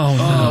found it. Oh,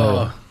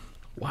 no.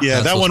 Wow,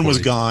 yeah, that one was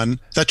gone.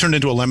 That turned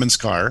into a Lemons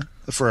car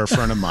for a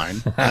friend of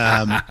mine.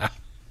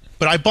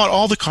 But I bought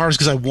all the cars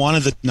because I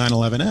wanted the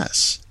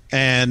 911S.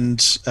 And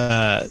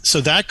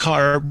so that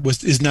car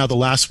is now the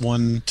last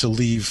one to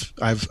leave.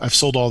 I've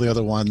sold all the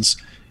other ones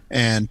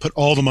and put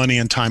all the money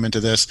and time into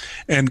this.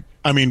 And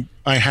I mean,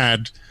 I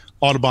had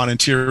Autobahn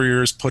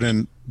interiors, put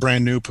in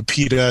brand new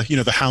Pepita,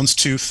 the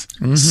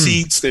houndstooth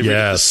seats. They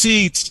redid the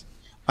seats.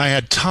 I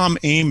had Tom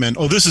Amon.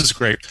 Oh, this is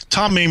great.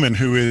 Tom Amon,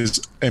 who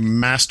is a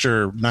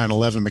master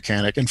 911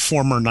 mechanic and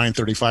former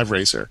 935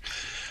 racer.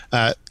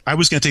 I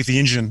was going to take the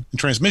engine and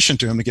transmission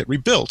to him to get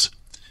rebuilt.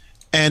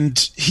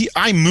 And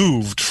I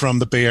moved from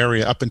the Bay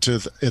Area up into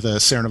the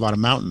Sierra Nevada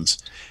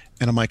mountains.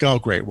 And I'm like, oh,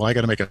 great. Well, I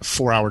got to make a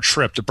 4-hour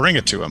trip to bring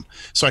it to him.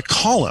 So I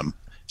call him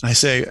and I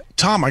say,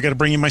 Tom, I got to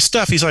bring you my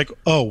stuff. He's like,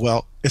 oh,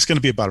 well, it's going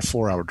to be about a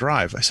 4-hour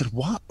drive. I said,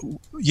 what?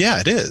 Yeah,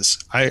 it is.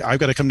 I've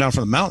got to come down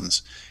from the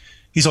mountains.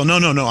 He's all,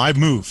 no, I've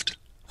moved.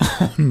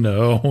 Oh,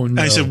 no. And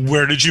I said,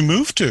 where did you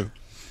move to?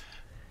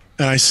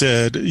 And I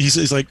said,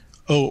 he's like,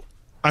 oh,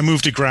 I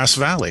moved to Grass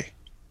Valley.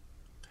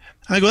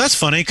 And I go, that's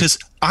funny because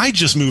I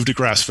just moved to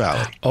Grass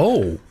Valley.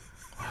 Oh,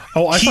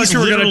 I thought you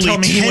were going to tell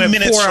me he went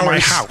 4 hours. My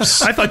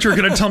house. I thought you were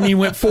going to tell me he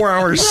went 4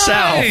 hours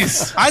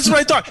south. That's what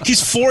I thought.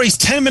 He's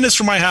 10 minutes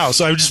from my house.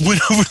 So I just went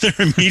over there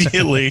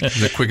immediately.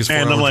 The quickest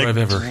 4-hour drive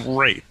ever.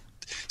 Great.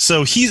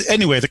 So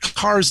anyway, the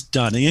car's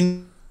done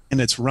and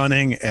it's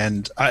running,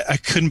 and I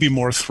couldn't be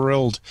more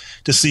thrilled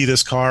to see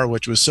this car,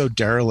 which was so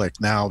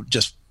derelict, now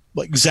just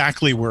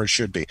exactly where it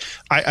should be.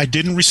 I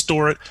didn't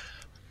restore it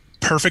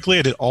perfectly.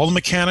 I did all the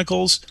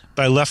mechanicals,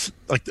 but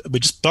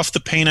we just buffed the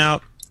paint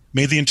out,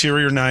 made the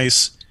interior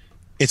nice.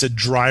 It's a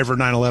driver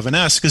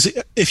 911S,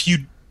 because if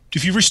you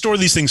restore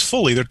these things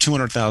fully, they're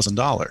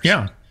 $200,000.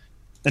 Yeah,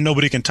 and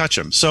nobody can touch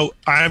them. So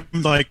I'm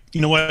like,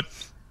 you know what?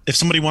 If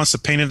somebody wants to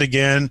paint it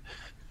again,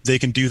 they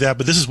can do that.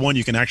 But this is one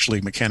you can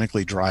actually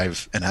mechanically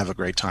drive and have a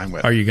great time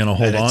with. Are you going to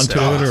hold on to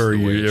it, or are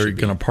you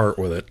going to part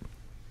with it?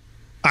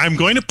 I'm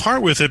going to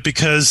part with it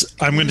because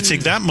I'm going to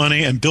take that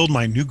money and build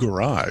my new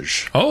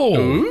garage.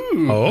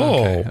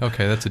 Okay,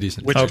 that's a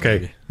decent.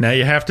 Okay, now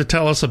you have to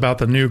tell us about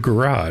the new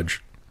garage.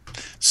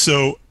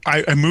 So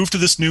I moved to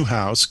this new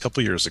house a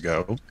couple of years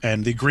ago,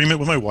 and the agreement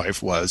with my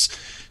wife was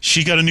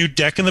she got a new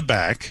deck in the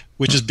back,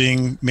 which is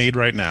being made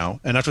right now,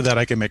 and after that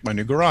I can make my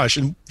new garage.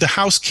 And the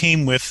house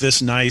came with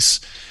this nice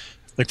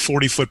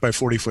 40-foot by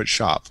 40-foot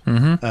shop.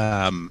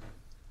 I'm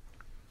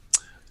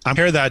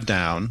tear that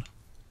down,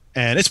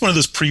 and it's one of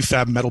those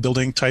prefab metal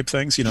building type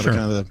things, the kind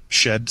of the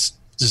sheds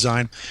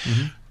design.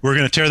 We're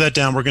going to tear that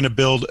down. We're going to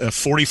build a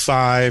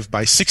 45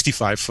 by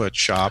 65 foot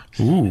shop.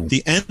 Ooh.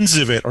 The ends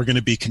of it are going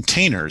to be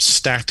containers,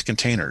 stacked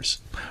containers.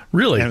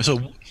 Really? And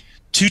so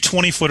 2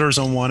 20-footers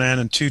on one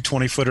end and 2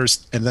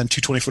 20-footers, and then 2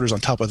 20-footers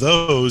on top of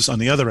those on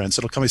the other end.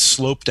 So it'll come a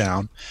slope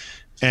down.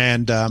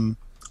 And I'll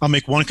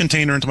make one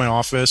container into my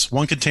office,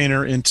 one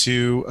container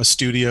into a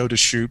studio to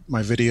shoot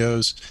my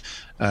videos,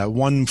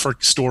 one for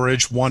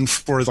storage, one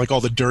for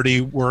all the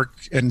dirty work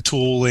and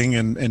tooling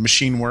and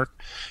machine work.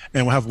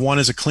 And we'll have one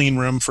as a clean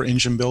room for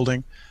engine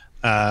building.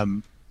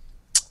 So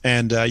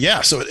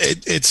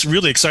it's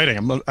really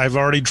exciting. I've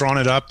already drawn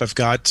it up. I've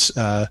got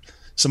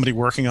somebody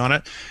working on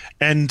it.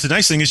 And the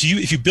nice thing is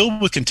if you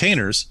build with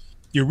containers,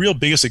 your real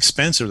biggest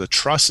expense are the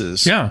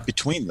trusses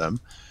between them.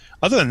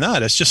 Other than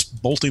that, it's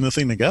just bolting the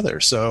thing together.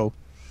 So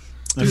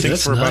I think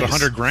for about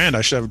 $100,000,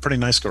 I should have a pretty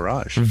nice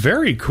garage.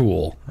 Very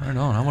cool. Right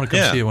on. I want to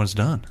come see it when it's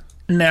done.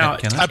 Now,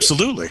 can I?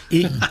 Absolutely.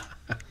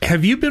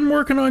 Have you been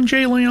working on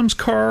Jay Lamb's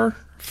car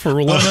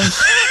for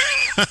Lemons?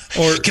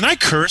 Or can I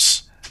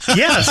curse?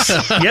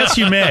 Yes,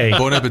 you may.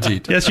 Bon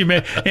appetit. Yes, you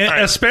may,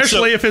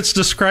 especially if it's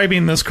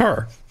describing this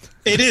car.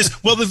 It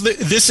is. Well,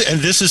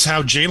 this is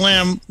how Jay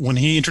Lamb, when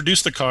he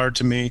introduced the car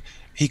to me,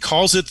 he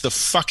calls it the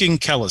fucking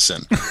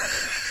Kellison.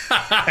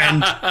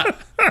 And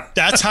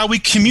that's how we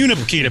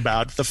communicate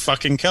about the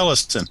fucking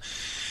Kellison.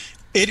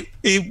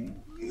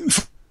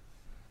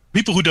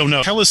 People who don't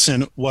know,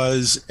 Kellison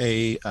was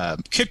a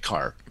kit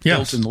car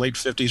built in the late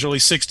 50s, early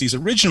 60s,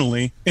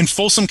 originally in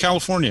Folsom,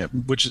 California,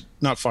 which is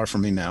not far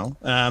from me now.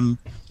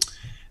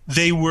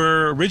 They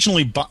were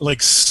originally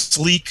like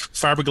sleek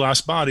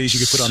fiberglass bodies you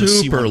could put on a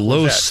C1 super low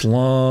Corvette.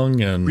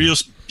 slung and Real,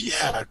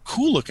 yeah,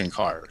 cool looking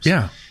cars.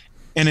 yeah.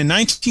 And in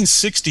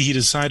 1960, he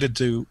decided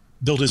to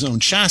build his own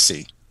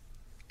chassis.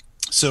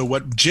 So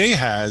what Jay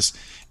has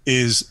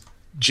is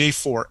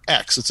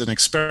J4X. It's an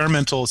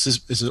experimental. It's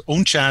his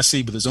own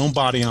chassis with his own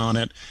body on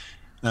it.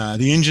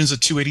 The engine's a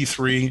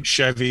 283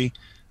 Chevy,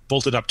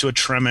 bolted up to a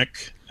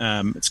Tremec.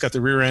 It's got the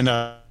rear end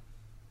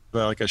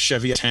like a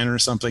Chevy 10 or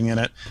something in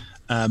it.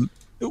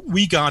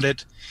 We got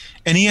it,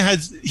 and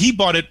he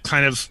bought it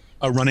kind of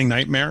a running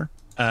nightmare,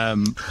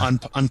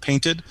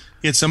 unpainted.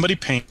 He had somebody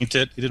paint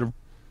it. He did a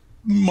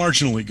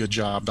marginally good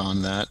job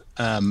on that.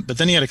 But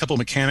then he had a couple of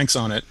mechanics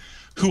on it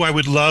who I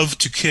would love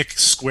to kick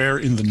square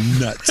in the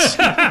nuts.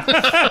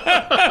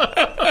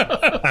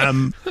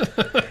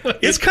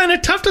 It's kind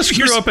of tough to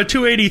screw up a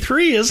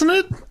 283, isn't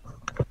it?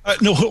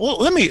 No, well,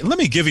 let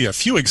me give you a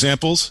few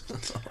examples.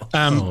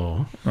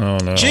 Oh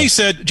no. Jay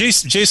said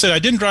I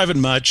didn't drive it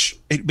much.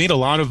 It made a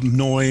lot of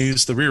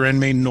noise. The rear end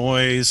made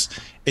noise.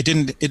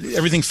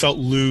 Everything felt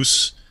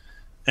loose.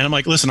 And I'm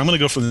like, listen, I'm going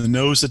to go from the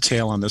nose to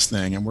tail on this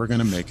thing, and we're going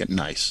to make it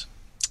nice.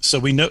 So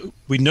we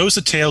nose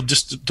the tail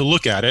just to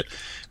look at it,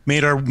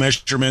 made our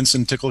measurements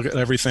and took a look at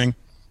everything.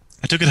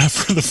 I took it out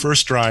for the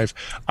first drive.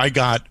 I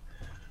got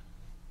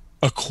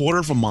a quarter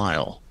of a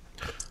mile,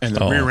 and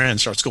the rear end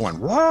starts going.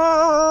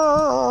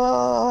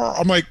 Wah!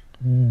 I'm like,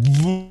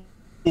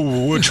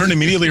 turned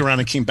immediately around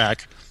and came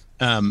back.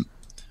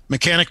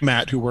 Mechanic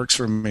Matt, who works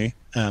for me,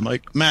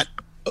 like, Matt,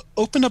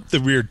 open up the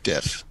rear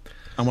diff.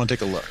 I want to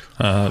take a look.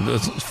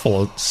 It's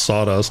full of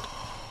sawdust.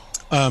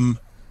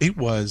 It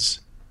was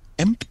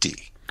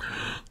empty.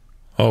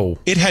 Oh.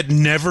 It had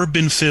never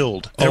been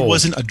filled. There Oh.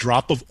 wasn't a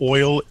drop of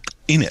oil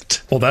in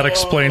it. Well, that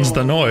explains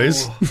the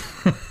noise.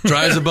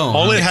 Dry as a bone.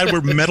 All it had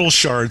were metal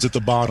shards at the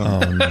bottom. Oh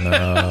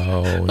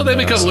no. Well, they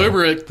become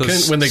lubricant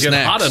when they get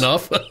snacks. hot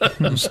enough.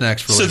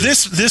 Snacks for So later.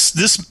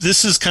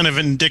 this is kind of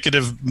an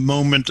indicative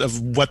moment of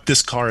what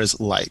this car is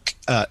like.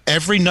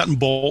 Every nut and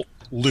bolt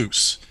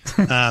loose.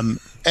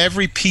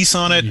 Every piece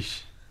on it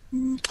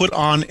put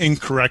on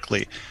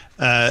incorrectly.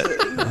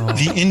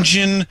 The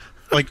engine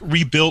like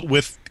rebuilt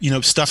with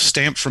stuff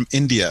stamped from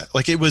India.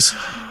 Like, it was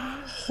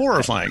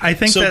horrifying. I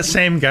think So- that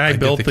same guy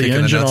built the the kick in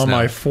the engine nuts on now.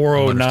 my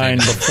 409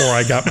 Understand. before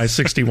I got my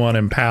 61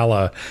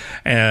 Impala,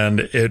 and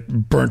it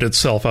burnt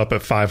itself up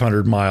at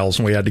 500 miles,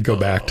 and we had to go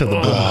back to the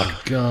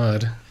block.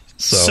 God.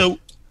 So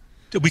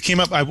we came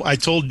up. I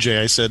told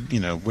Jay. I said,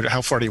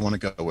 how far do you want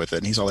to go with it?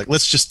 And he's all like,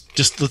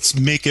 let's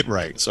make it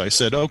right. So I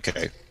said,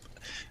 okay.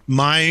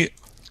 My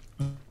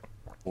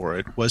for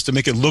it was to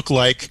make it look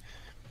like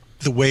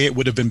the way it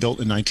would have been built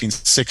in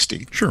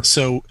 1960. Sure.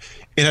 So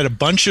it had a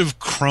bunch of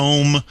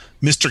chrome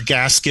Mr.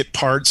 Gasket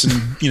parts and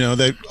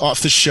the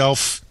off the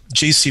shelf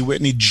J.C.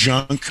 Whitney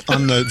junk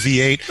on the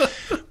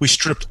V8. We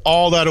stripped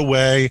all that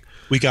away.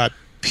 We got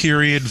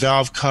period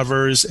valve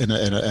covers and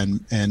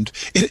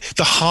the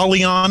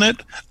Holley on it.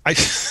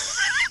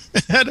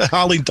 It had a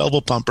Holley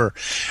double pumper,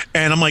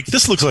 and I'm like,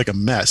 this looks like a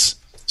mess.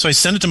 So I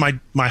sent it to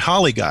my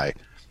Holley guy,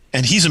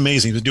 and he's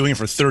amazing. He's been doing it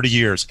for 30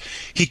 years.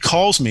 He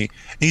calls me,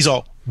 and he's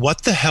all,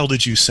 "What the hell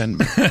did you send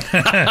me?"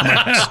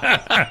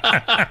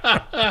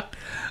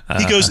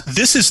 He goes,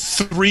 "This is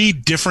 3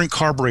 different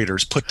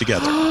carburetors put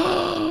together."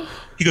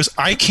 He goes,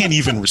 "I can't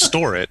even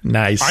restore it.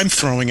 Nice. I'm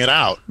throwing it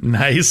out."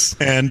 Nice.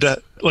 And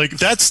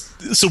that's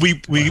so we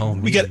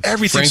get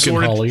everything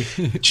Franken-Holly.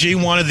 sorted. Jay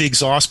wanted the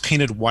exhaust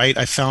painted white.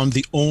 I found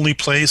the only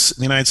place in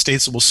the United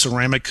States that will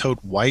ceramic coat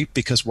white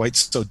because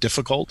white's so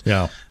difficult.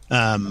 Yeah.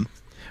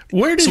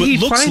 Where did so it he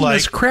looks find like-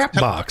 this crap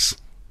box?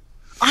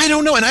 I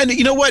don't know, and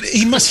you know what?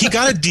 He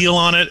got a deal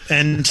on it,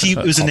 and he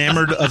was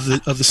enamored of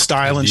the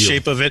style and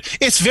shape of it.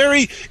 It's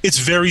very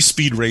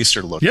Speed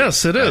Racer looking.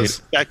 Yes, it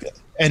is.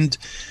 And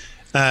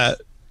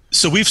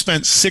so we've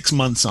spent 6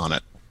 months on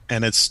it,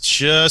 and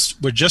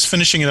we're just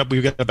finishing it up.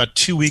 We've got about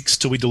 2 weeks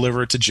till we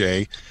deliver it to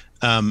Jay.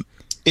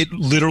 It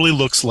literally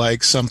looks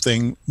like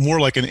something more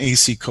like an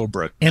AC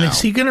Cobra. And now,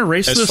 is he going to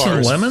race as this far in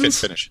as fit lemons?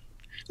 finish.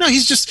 No,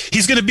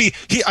 he's going to be.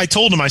 I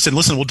told him, I said,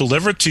 listen, we'll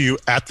deliver it to you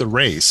at the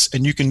race,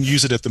 and you can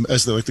use it as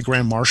the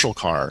Grand Marshal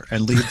car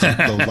and lead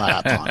the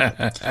lap on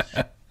it.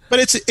 But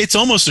it's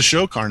almost a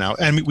show car now,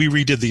 and we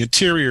redid the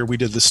interior, we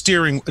did the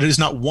steering. There's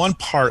not one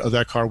part of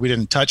that car we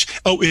didn't touch.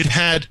 Oh, it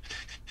had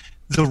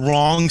the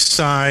wrong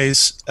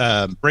size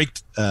brake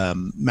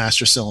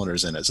master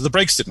cylinders in it, so the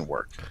brakes didn't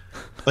work.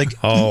 Like,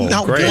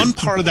 not great. one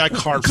part of that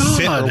car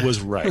fit or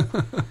was right.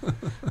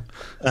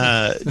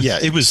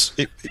 It was.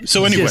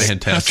 So anyway,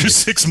 Fantastic. after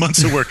 6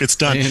 months of work, it's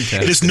done.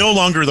 Fantastic. It is no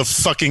longer the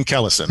fucking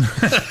Kellison.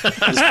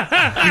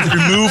 We've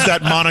removed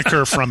that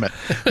moniker from it.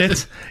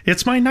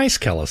 It's my nice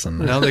Kellison.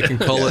 Now they can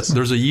call it.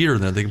 There's a year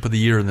in there. They can put the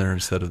year in there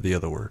instead of the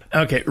other word.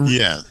 Okay.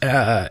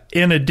 Yeah.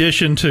 In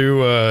addition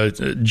to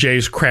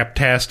Jay's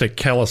craptastic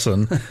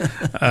Kellison,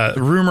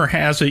 rumor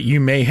has it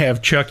you may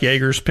have Chuck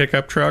Yeager's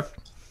pickup truck.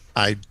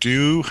 I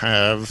do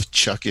have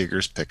Chuck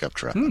Yeager's pickup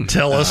truck.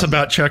 Tell us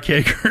about Chuck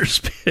Yeager's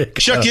pickup.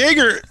 Chuck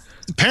Yeager,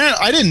 Apparently,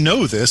 I didn't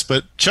know this,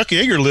 but Chuck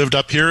Yeager lived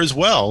up here as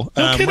well.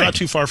 No kidding. We're not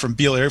too far from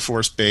Beale Air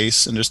Force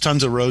Base, and there's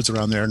tons of roads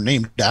around there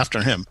named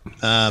after him.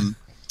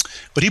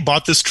 But he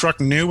bought this truck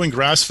new in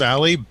Grass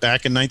Valley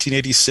back in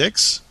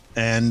 1986,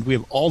 and we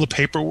have all the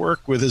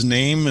paperwork with his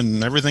name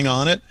and everything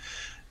on it.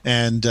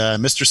 And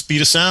Mr.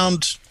 Speed of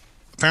Sound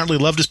apparently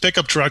loved his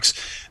pickup trucks.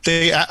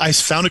 I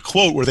found a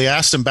quote where they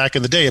asked him back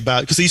in the day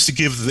about, because they used to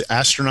give the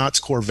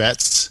astronauts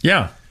Corvettes.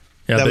 Yeah.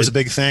 That was a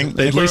big thing.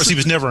 Of course, he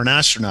was never an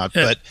astronaut,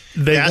 but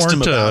they asked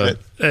him about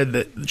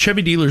it.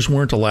 Chevy dealers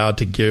weren't allowed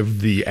to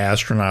give the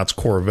astronauts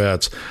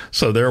Corvettes,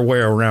 so their way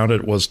around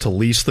it was to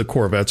lease the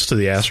Corvettes to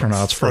the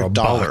astronauts for $1,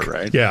 $1,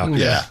 right?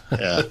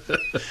 Yeah.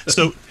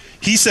 So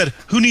he said,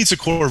 "Who needs a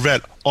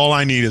Corvette? All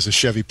I need is a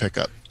Chevy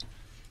pickup."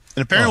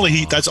 And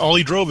apparently, that's all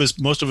he drove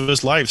most of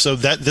his life. So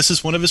this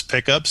is one of his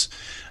pickups.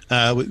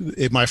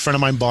 My friend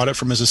of mine bought it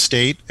from his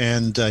estate,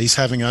 and he's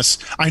having us.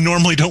 I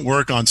normally don't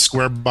work on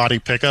square body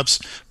pickups,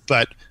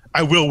 but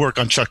I will work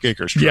on Chuck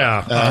Yeager's truck.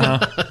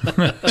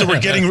 Yeah. So we're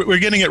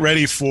getting it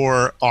ready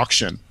for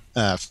auction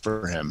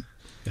for him.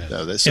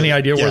 Yeah. Any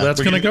idea where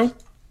that's going to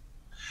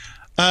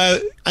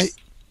go?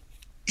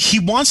 He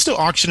wants to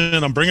auction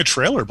it on Bring a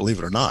Trailer, believe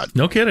it or not.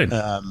 No kidding.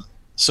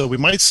 So we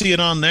might see it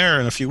on there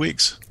in a few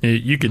weeks.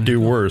 You could do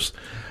worse.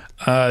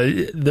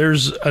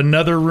 There's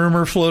another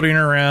rumor floating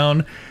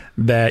around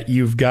that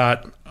you've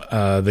got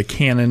the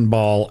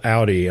Cannonball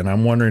Audi, and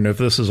I'm wondering if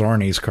this is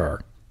Arnie's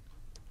car.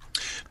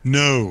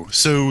 No.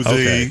 So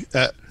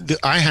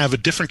I have a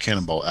different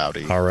Cannonball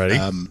Audi.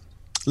 Alrighty.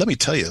 Let me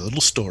tell you a little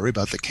story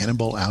about the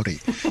Cannonball Audi.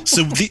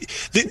 So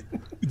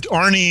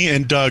Arnie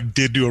and Doug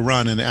did do a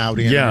run in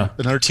Audi. And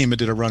another team that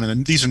did a run,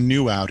 and these are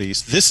new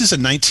Audis. This is a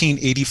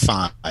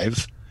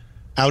 1985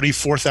 Audi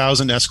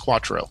 4000 S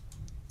Quattro.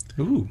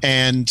 Ooh.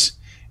 And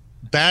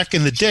back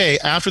in the day,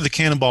 after the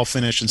Cannonball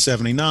finish in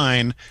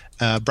 '79,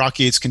 Brock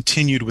Yates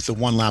continued with the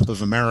One Lap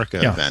of America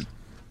event.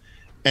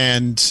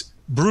 And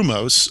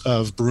Brumos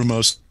of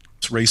Brumos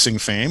Racing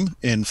fame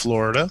in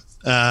Florida,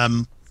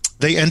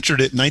 they entered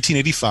it in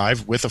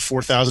 1985 with a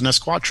 4000 S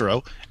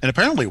Quattro and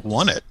apparently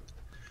won it.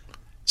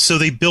 So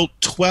they built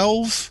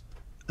 12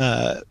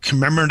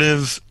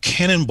 commemorative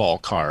Cannonball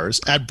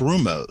cars at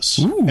Brumos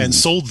and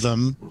sold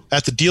them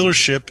at the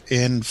dealership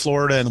in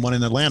Florida and one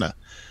in Atlanta.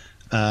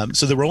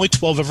 So there were only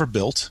 12 ever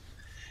built.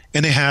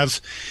 And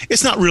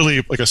it's not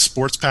really like a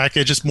sports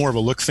package. It's more of a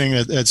look thing.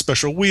 It had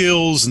special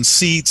wheels and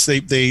seats.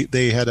 They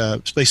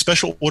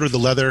special ordered the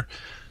leather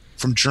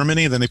from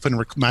Germany. Then they put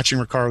in matching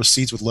Recaro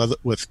seats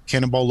with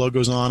Cannonball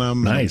logos on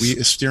them. Nice. And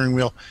a steering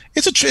wheel.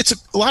 It's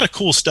a lot of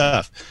cool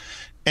stuff.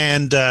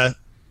 And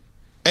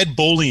Ed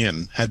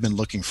Bolian had been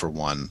looking for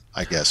one,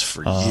 I guess,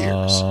 for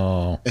years.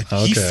 And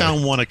he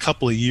found one a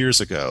couple of years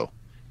ago,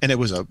 and it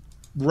was a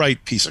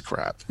right piece of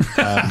crap.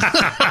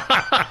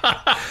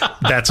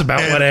 That's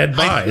about what Ed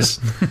buys.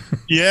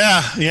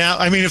 Yeah.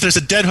 I mean, if there's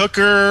a dead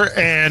hooker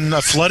and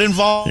a flood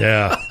involved,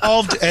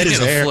 Ed is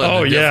there.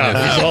 Oh,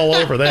 yeah. He's all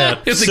over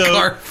that. His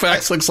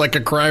Carfax looks like a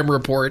crime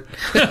report.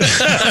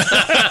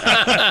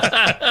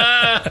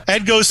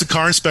 Ed goes to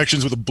car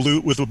inspections with a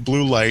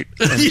blue light.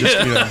 And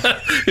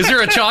Is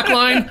there a chalk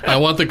line? I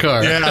want the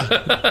car. Yeah,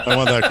 I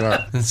want that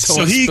car.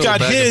 So he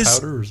got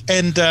his,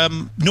 and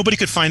nobody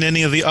could find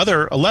any of the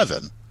other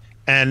 11.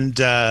 And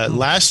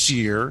last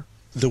year,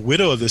 the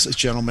widow of this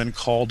gentleman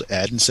called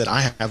Ed and said,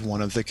 "I have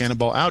one of the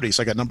Cannonball Audis.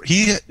 I got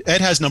Ed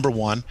has number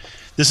 1.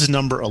 This is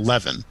number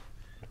 11."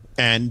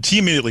 And he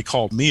immediately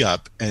called me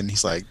up, and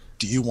he's like,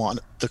 "Do you want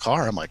the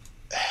car?" I'm like,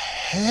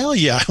 "Hell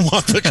yeah, I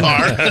want the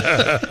car."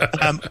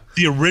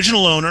 The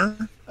original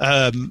owner,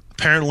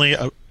 apparently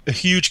a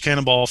huge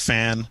Cannonball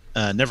fan,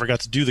 never got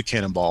to do the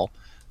Cannonball,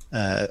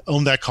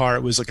 owned that car.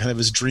 It was like kind of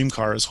his dream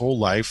car his whole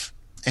life.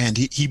 And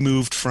he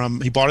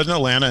bought it in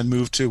Atlanta and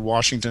moved to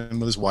Washington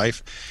with his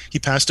wife. He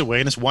passed away,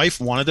 and his wife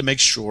wanted to make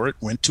sure it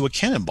went to a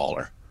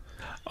Cannonballer.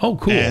 Oh,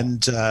 cool.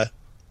 And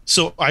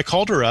so I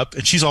called her up,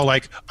 and she's all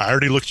like, "I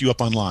already looked you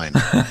up online,"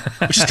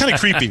 which is kind of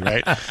creepy,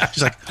 right?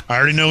 She's like, "I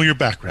already know your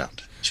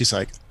background." She's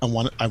like, I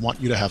want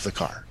you to have the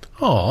car."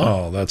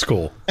 Oh, that's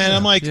cool. And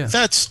I'm like,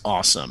 "That's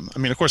awesome." I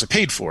mean, of course, I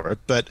paid for it,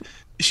 but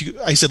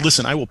I said,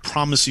 "Listen, I will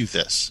promise you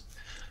this.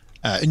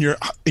 In your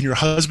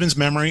husband's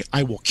memory,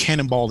 I will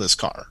Cannonball this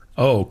car."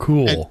 Oh,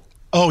 cool.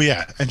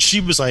 And she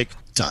was like,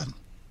 "Done."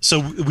 So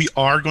we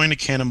are going to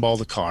Cannonball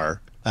the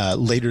car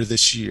later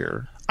this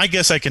year. I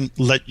guess I can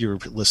let your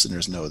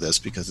listeners know this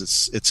because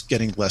it's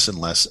getting less and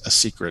less a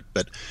secret.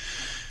 But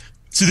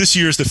so this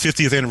year is the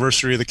 50th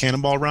anniversary of the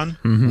Cannonball Run.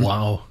 Mm-hmm.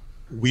 Wow.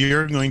 We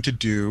are going to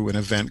do an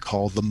event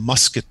called the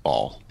Musket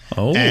Ball.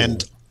 Oh.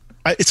 And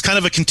it's kind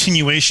of a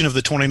continuation of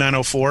the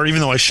 2904,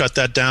 even though I shut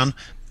that down.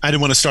 I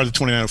didn't want to start the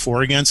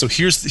 2904 again. So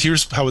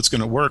here's how it's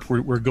going to work.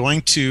 We're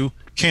going to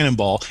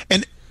Cannonball.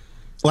 And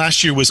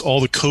last year was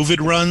all the COVID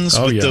runs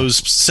with those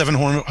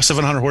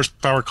 700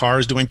 horsepower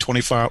cars doing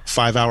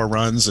 25-hour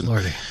runs.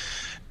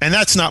 And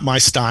that's not my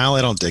style.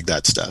 I don't dig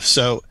that stuff.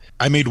 So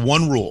I made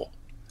one rule.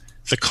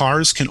 The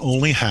cars can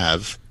only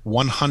have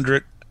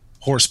 100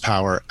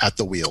 horsepower at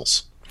the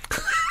wheels.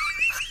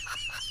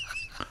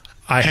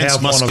 I Hence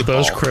have one of musket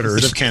those ball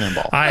critters. instead of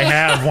cannonball. I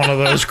have one of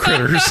those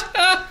critters.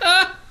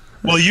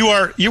 Well, you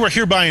are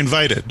hereby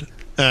invited.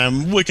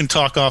 We can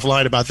talk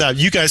offline about that.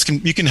 You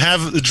can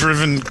have the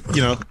driven,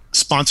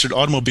 sponsored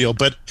automobile,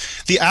 but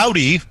the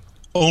Audi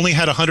only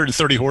had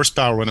 130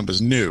 horsepower when it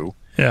was new.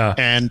 Yeah.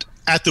 And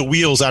at the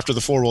wheels after the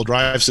 4-wheel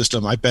drive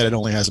system, I bet it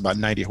only has about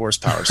 90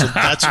 horsepower. So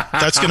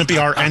that's going to be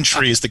our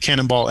entry, is the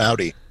Cannonball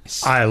Audi.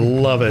 I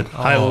love it.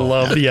 I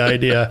love the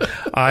idea.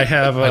 I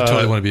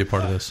totally want to be a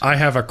part of this. I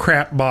have a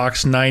crap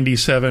box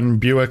 97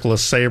 Buick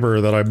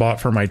LeSabre that I bought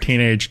for my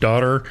teenage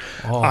daughter.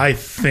 I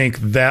think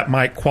that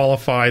might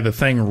qualify. The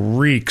thing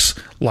reeks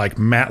like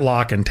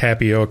Matlock and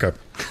tapioca.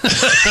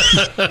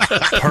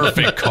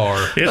 Perfect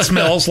car. It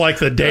smells like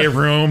the day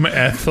room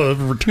at the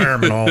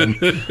retirement home.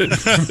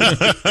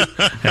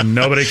 And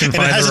nobody can And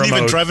find it the hasn't remote.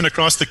 even driven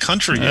across the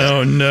country yet.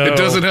 Oh, no. It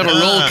doesn't have a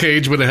roll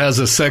cage, but it has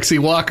a sexy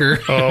walker.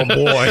 Oh,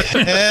 boy.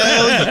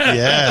 Hell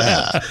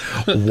yeah.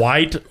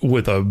 White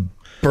with a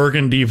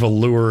burgundy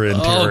velour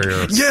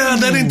interior. Yeah,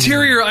 that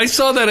interior. I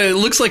saw that. It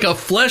looks like a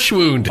flesh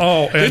wound.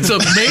 Oh, and- it's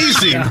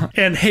amazing.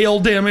 And hail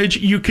damage,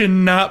 you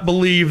cannot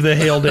believe the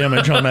hail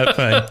damage on that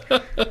thing.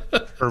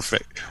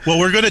 Perfect. Well,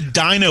 we're going to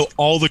dyno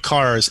all the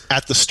cars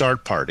at the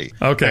start party.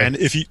 Okay. And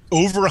if you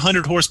over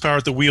 100 horsepower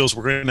at the wheels,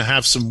 we're going to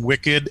have some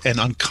wicked and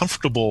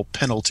uncomfortable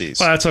penalties.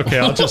 Well, that's okay.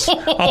 I'll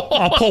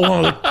pull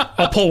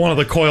one of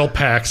the coil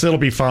packs. It'll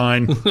be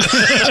fine.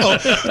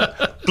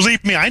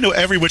 Believe me, I know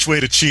every which way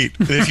to cheat.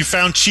 And if you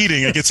found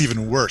cheating, it gets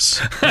even worse.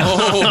 So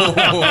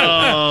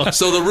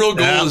the real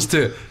goal is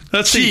to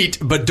cheat,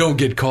 but don't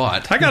get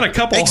caught. I got a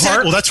couple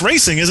Exactly. Well, that's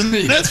racing, isn't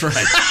it? That's right.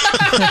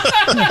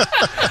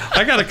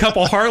 I got a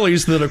couple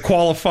Harleys that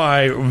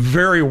qualify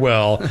very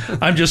well.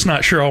 I'm just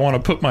not sure I want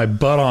to put my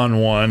butt on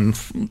one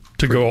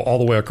to go all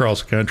the way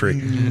across the country.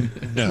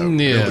 No.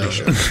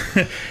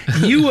 Yeah.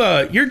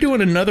 You're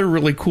doing another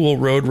really cool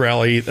road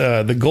rally,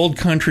 the Gold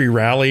Country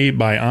Rally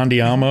by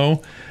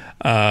Andiamo.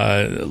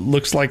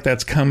 Looks like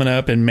that's coming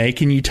up in May.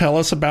 Can you tell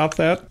us about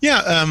that?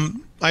 Yeah,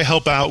 I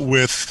help out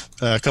with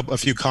a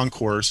few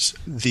concours,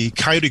 the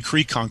Coyote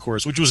Creek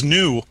concours, which was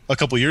new a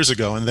couple years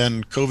ago, and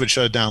then COVID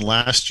shut it down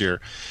last year.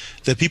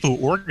 The people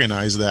who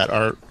organize that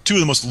are two of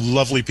the most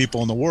lovely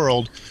people in the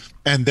world,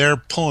 and they're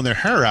pulling their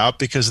hair out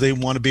because they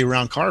want to be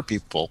around car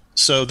people.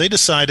 So they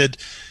decided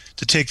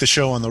to take the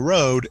show on the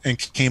road and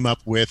came up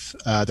with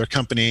their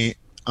company,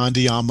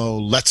 Andiamo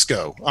Let's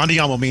Go.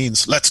 Andiamo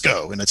means let's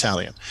go in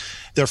Italian.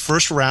 Their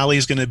first rally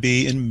is going to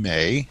be in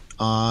May,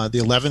 the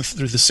 11th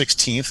through the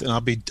 16th, and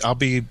I'll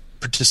be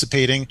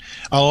participating.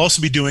 I'll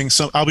also be doing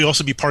I'll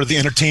also be part of the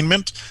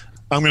entertainment.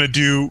 I'm going to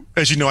do,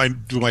 as you know, I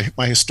do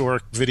my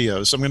historic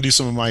videos. So I'm going to do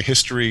some of my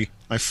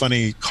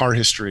funny car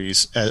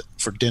histories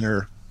for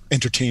dinner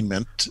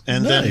entertainment,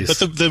 and Nice.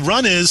 but the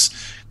run is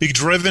being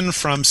driven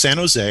from San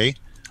Jose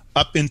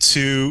up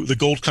into the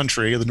Gold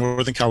Country of the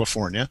Northern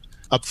California,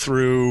 up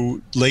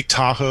through Lake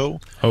Tahoe,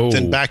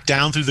 then back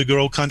down through the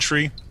Gold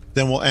Country.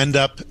 Then we'll end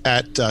up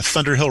at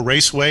Thunder Hill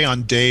Raceway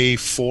on day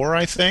 4,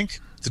 I think,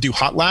 to do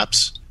hot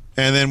laps.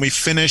 And then we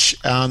finish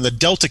on the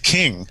Delta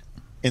King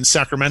in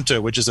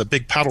Sacramento, which is a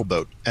big paddle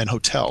boat and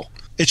hotel.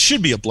 It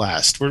should be a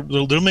blast. We're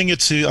limiting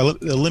it to,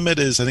 the limit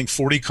is, I think,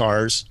 40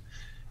 cars.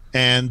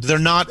 And they're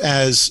not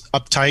as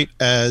uptight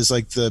as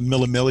like the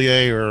Mille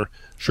Miglia or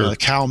the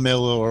Cal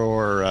Mill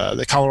or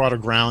the Colorado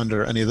Ground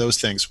or any of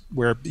those things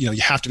where, you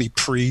have to be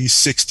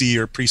pre-60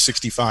 or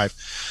pre-65.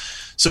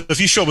 So if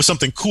you show up with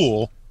something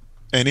cool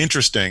and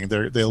interesting,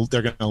 they're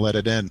going to let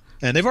it in.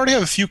 And they've already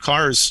have a few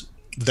cars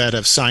that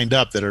have signed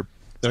up that are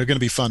going to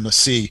be fun to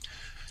see,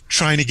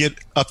 trying to get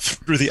up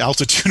through the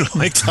altitude of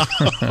Lake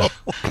Tahoe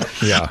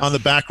on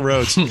the back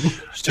roads.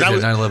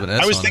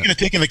 I was thinking of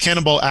taking the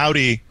Cannonball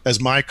Audi as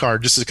my car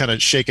just to kind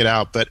of shake it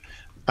out, but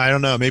I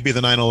don't know, maybe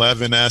the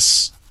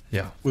 911S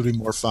would be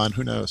more fun.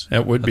 Who knows?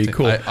 That would be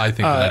cool. I think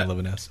the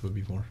 911S would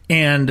be more.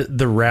 And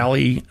the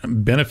rally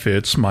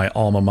benefits my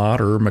alma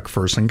mater,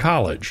 McPherson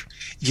College.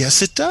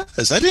 Yes, it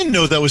does. I didn't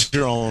know that was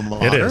your alma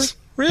mater. It is.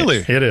 Really?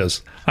 It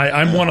is.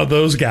 I'm one of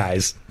those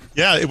guys.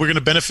 Yeah, we're going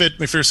to benefit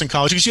McPherson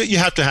College because you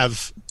have to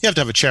have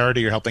a charity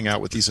you're helping out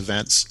with these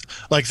events.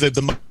 Like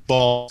the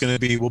ball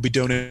will be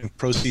donating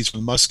proceeds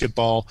from musket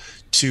ball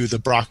to the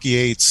Brock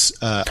Yates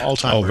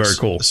Alzheimer's very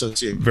cool.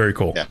 Association. Very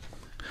cool. Yeah.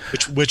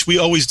 Which we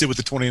always did with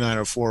the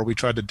 2904. We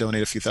tried to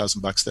donate a few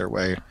 $1,000 their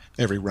way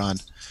every run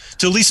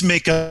to at least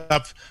make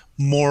up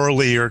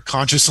morally or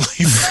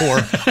consciously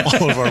for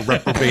all of our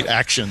reprobate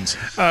actions.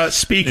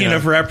 Speaking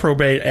of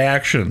reprobate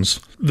actions,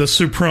 the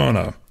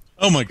Suprona.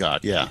 Oh my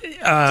God! Yeah.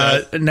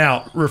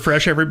 Now,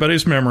 refresh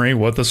everybody's memory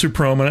what the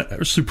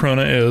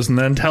Suprona is, and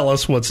then tell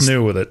us what's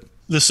new with it.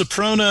 The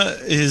Suprona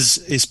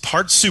is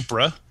part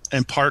Supra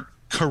and part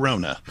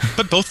Corona,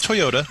 but both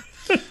Toyota.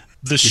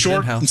 The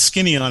short and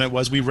skinny on it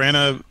was we ran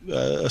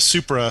a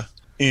Supra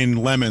in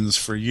Lemons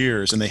for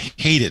years, and they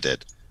hated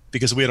it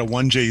because we had a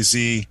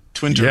 1JZ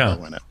twin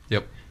turbo in it.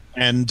 Yep.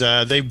 And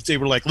they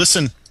were like,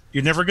 "Listen,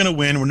 you're never going to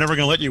win. We're never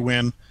going to let you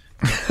win.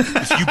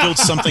 If you build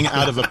something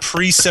out of a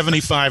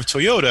pre-75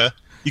 Toyota,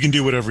 you can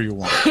do whatever you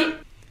want."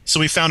 So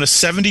we found a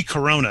 70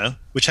 Corona,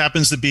 which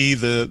happens to be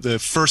the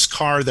first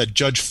car that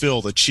Judge Phil,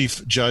 the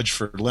chief judge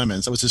for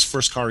Lemons, that was his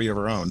first car he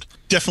ever owned.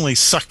 Definitely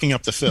sucking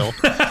up the Phil.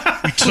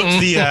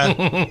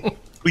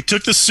 We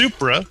took the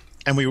Supra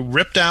and we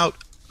ripped out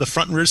the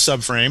front and rear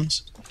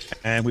subframes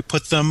and we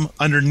put them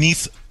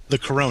underneath the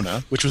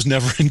Corona, which was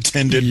never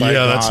intended by God.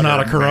 Yeah, that's not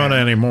a Corona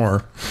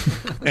anymore.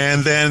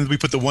 And then we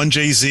put the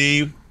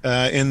 1JZ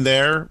in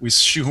there. We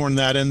shoehorned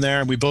that in there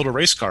and we built a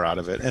race car out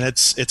of it. And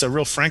it's a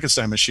real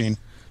Frankenstein machine.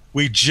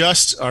 We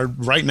just are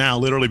right now,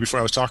 literally before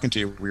I was talking to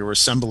you, we were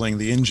assembling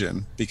the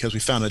engine because we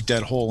found a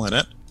dead hole in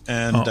it.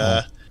 And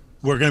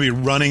we're going to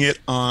be running it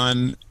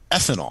on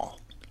ethanol.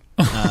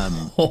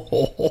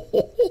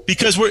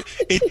 Because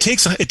it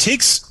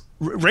takes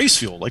race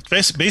fuel. Like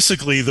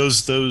basically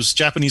those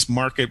Japanese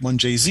market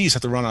 1JZs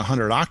have to run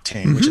 100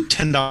 octane, which at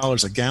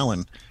 $10 a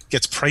gallon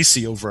gets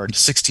pricey over a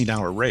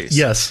 16-hour race.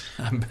 Yes.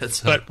 I bet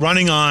so. But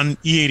running on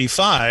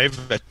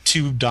E85 at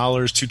 $2,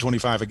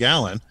 $2.25 a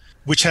gallon,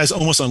 which has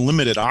almost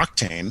unlimited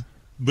octane,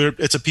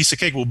 it's a piece of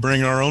cake. We'll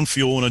bring our own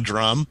fuel in a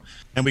drum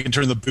and we can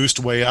turn the boost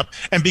way up.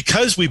 And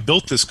because we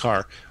built this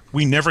car,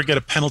 we never get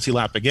a penalty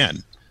lap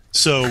again.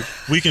 So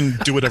we can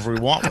do whatever we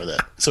want with it.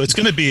 So it's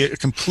going to be a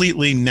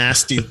completely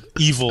nasty,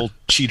 evil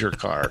cheater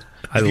car.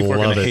 People are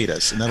going to hate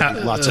us, and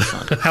that'll be lots of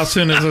fun. How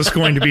soon is this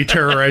going to be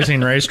terrorizing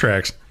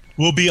racetracks?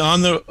 We'll be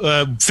on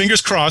the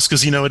fingers crossed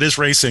because it is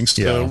racing,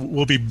 so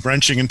we'll be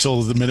wrenching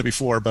until the minute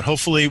before. But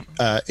hopefully,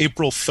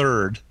 April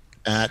 3rd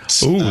at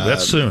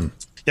that's soon.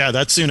 Yeah,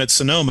 that's soon at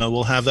Sonoma.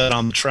 We'll have that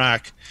on the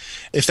track.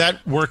 If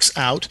that works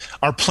out,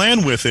 our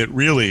plan with it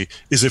really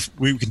is if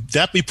we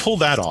pull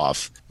that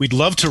off, we'd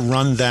love to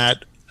run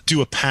that. Do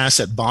a pass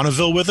at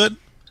Bonneville with it,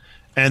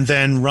 and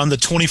then run the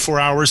 25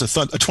 hours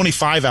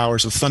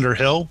of Thunder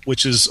Hill,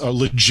 which is a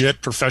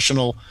legit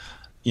professional,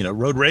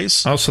 road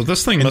race. Oh, so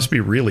this thing must be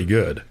really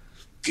good.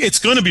 It's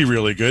going to be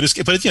really good,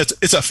 but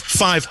it's a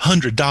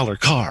 $500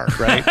 car,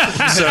 right?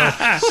 So,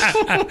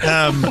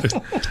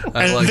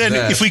 and then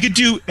that. If we could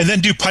do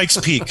Pikes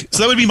Peak,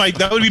 so that would be my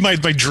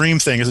dream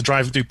thing is to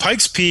drive through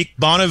Pikes Peak,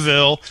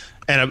 Bonneville,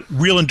 and a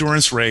real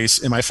endurance race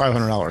in my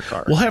 $500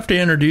 car. We'll have to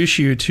introduce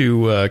you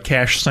to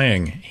Cash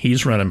Singh.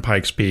 He's running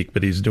Pikes Peak,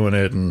 but he's doing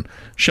it in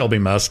Shelby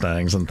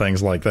Mustangs and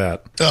things like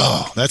that.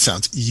 Oh, that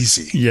sounds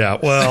easy. Yeah,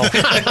 well...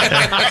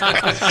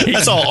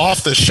 that's all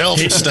off-the-shelf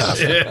stuff.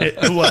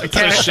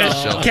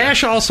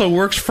 Cash also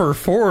works for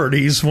Ford.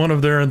 He's one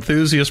of their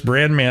enthusiast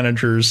brand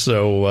managers,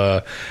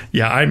 so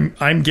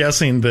I'm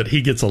guessing that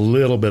he gets a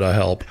little bit of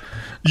help.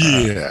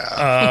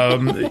 Yeah.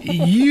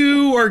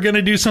 You are going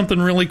to do something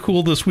really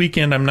cool this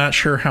weekend. I'm not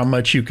sure how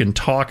much you can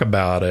talk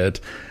about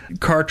it.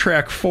 Car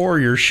Track 4,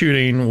 you're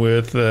shooting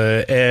with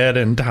Ed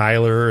and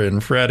Tyler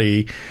and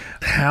Freddie.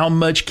 How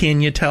much can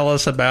you tell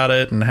us about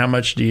it, and how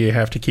much do you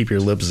have to keep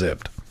your lips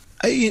zipped?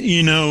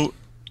 I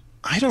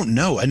don't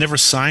know. I never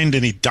signed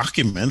any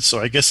documents, so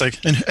I guess I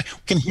can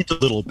hint a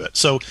little bit.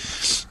 So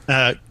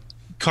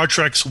Car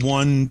Tracks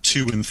 1,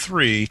 2, and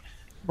 3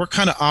 were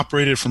kind of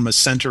operated from a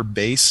center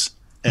base.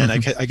 And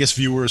I guess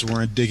viewers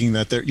weren't digging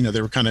that.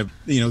 They were kind of,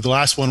 the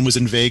last one was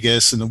in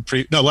Vegas, and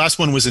the last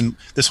one was in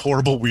this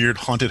horrible, weird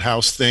haunted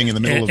house thing in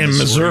the middle of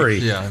Missouri.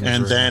 Yeah,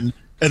 and then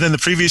the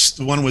previous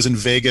one was in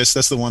Vegas.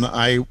 That's the one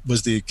I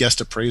was the guest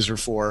appraiser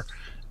for.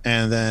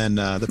 And then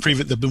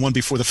the one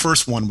before the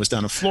first one was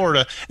down in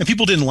Florida, and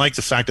people didn't like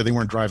the fact that they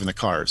weren't driving the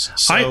cars.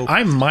 So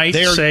I might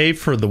say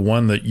for the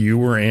one that you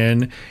were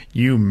in,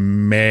 you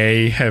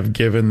may have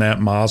given that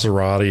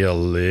Maserati a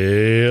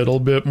little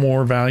bit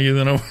more value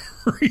than it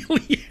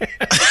really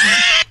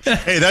had.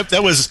 Hey,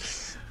 that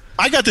was.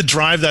 I got to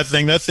drive that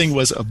thing. That thing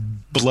was a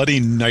bloody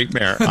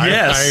nightmare.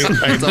 Yes.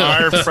 I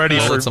admire Freddie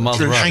for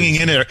hanging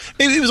in there.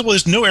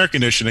 There's no air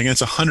conditioning.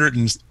 It's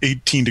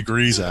 118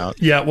 degrees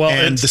out. Yeah, well,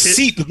 and the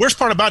seat. The worst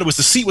part about it was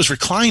the seat was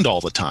reclined all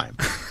the time.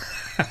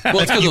 Well,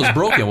 it's because it was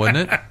broken, wasn't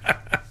it?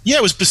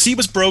 Yeah, the seat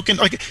was broken.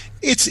 Like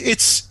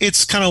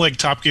it's kind of like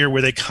Top Gear,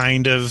 where they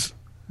kind of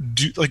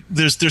do like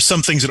there's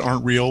some things that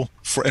aren't real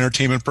for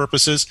entertainment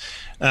purposes,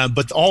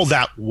 but all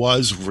that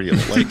was real.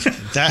 Like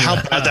that, how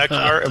bad that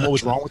car and what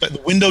was wrong with it.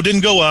 The window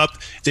didn't go up,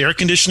 the air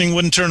conditioning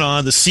wouldn't turn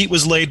on, the seat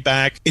was laid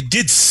back. It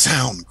did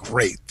sound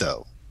great,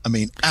 though. I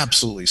mean,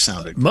 absolutely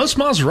sounded great. Most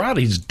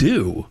Maseratis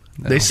do.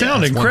 They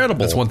sound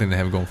incredible. That's one thing they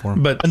have going for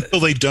them. But until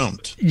they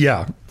don't.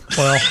 Yeah.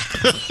 Well,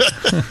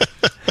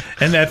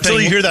 and that until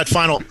thing, you hear that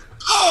final.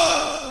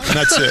 And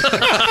that's it.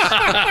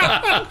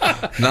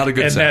 Not a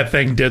good and sound. that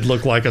thing did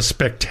look like a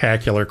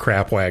spectacular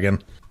crap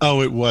wagon.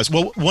 Oh, it was.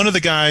 Well, one of the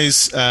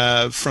guys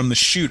from the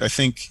shoot, I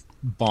think,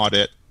 bought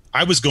it.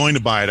 I was going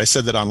to buy it. I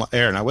said that on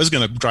air, and I was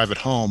going to drive it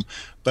home,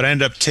 but I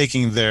ended up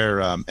taking their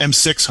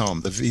M6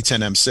 home, the V10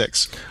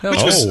 M6,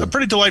 which was a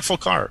pretty delightful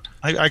car.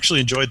 I actually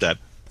enjoyed that.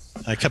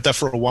 I kept that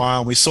for a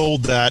while. We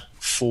sold that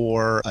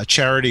for a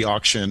charity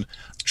auction,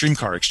 Dream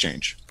Car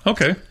Exchange.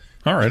 Okay.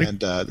 All righty. And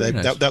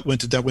that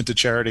went to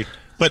charity.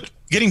 But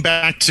getting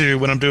back to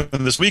what I'm doing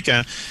this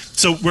weekend,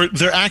 so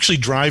they're actually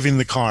driving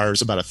the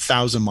cars about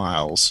 1,000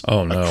 miles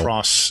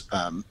across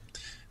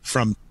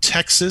from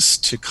Texas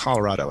to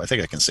Colorado. I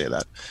think I can say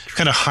that.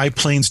 Kind of high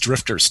plains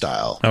drifter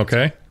style.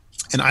 Okay.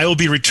 And I will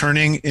be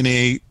returning in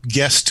a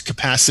guest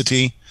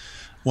capacity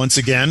once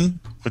again,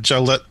 which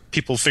I'll let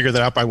people figure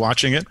that out by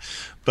watching it.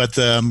 But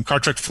Car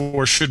Trek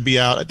 4 should be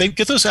out. They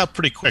get those out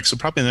pretty quick, so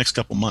probably in the next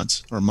couple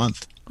months or a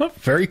month. Well,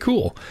 very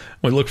cool.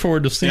 We look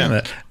forward to seeing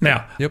that.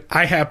 Now,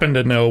 I happen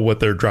to know what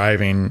they're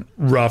driving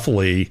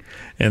roughly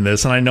in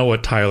this, and I know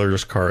what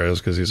Tyler's car is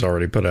because he's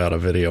already put out a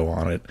video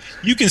on it.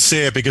 You can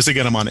say it because they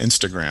get them on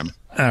Instagram.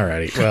 All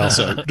righty. Well,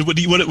 So what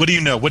do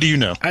you know? What do you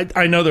know?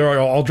 I know they're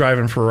all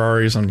driving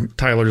Ferraris, and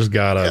Tyler's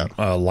got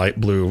a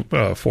light blue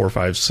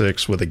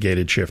 456 with a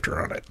gated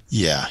shifter on it.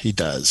 Yeah, he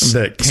does.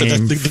 That So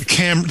came,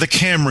 the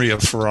Camry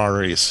of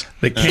Ferraris.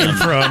 that came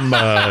from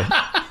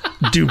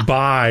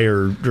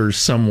Dubai or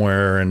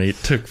somewhere, and it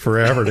took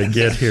forever to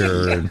get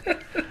here, and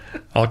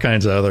all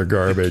kinds of other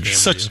garbage.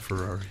 Such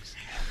Ferraris.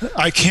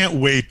 I can't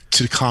wait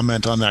to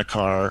comment on that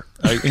car.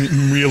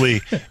 Really,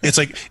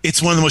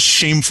 it's one of the most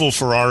shameful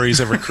Ferraris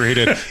ever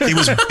created. It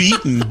was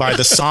beaten by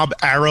the Saab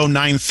Arrow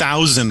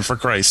 9000, for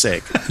Christ's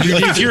sake.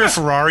 If you're a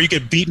Ferrari, you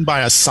get beaten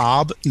by a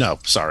Saab. No,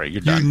 sorry,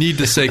 you're done. You need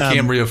to say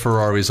Camry of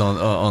Ferraris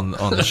on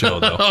the show,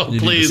 though. Oh,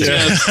 please,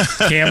 yes.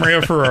 Camry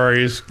of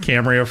Ferraris.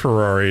 Camry.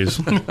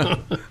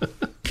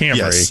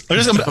 Yes.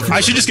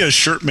 I should just get a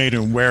shirt made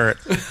and wear it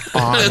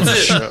on the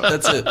show.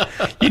 That's it.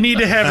 You need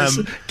to have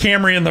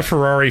Camry in the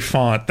Ferrari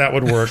font. That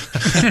would work.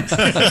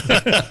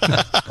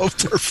 Oh,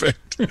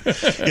 perfect.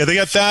 Yeah, they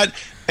got that.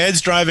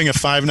 Ed's driving a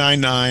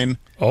 599.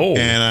 Oh.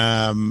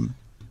 And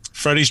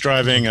Freddie's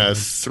driving a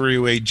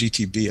 308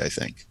 GTB, I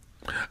think.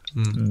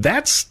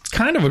 That's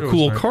kind of a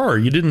cool car.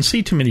 You didn't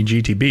see too many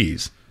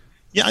GTBs.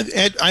 Yeah,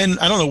 Ed, I don't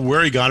know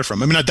where he got it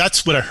from. I mean,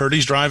 that's what I heard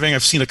he's driving.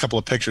 I've seen a couple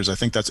of pictures. I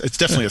think it's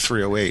definitely a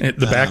 308.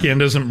 The back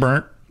end isn't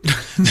burnt?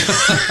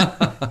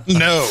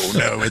 No,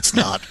 it's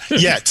not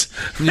yet.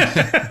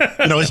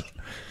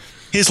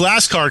 His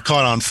last car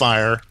caught on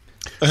fire.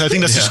 I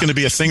think that's just going to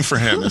be a thing for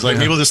him. It's like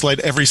maybe we'll just light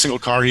every single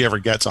car he ever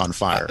gets on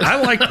fire.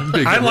 I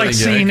like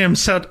seeing him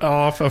set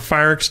off a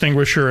fire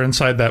extinguisher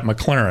inside that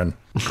McLaren.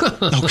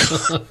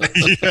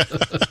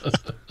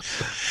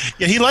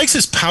 Yeah, he likes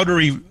his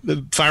powdery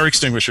fire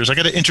extinguishers. I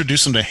got to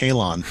introduce him to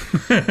Halon.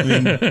 I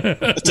mean,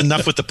 that's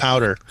enough with the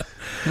powder.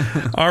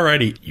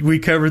 Alrighty, we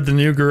covered the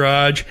new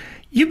garage.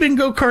 You've been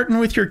go-karting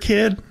with your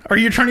kid? Are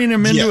you turning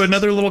him into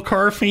another little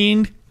car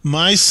fiend?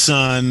 My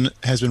son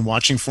has been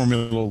watching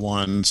Formula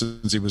One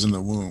since he was in the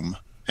womb.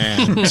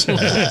 And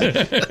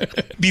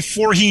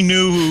before he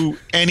knew who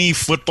any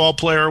football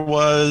player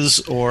was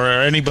or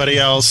anybody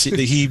else,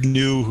 he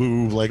knew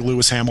who like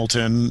Lewis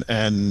Hamilton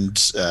and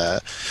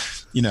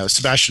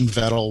Sebastian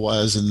Vettel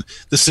was, and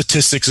the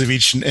statistics of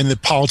each and the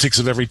politics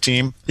of every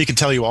team. He can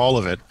tell you all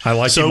of it. I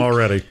like him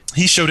already.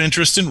 He showed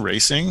interest in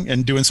racing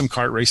and doing some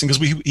kart racing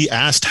because he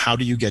asked, how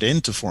do you get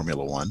into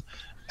Formula One?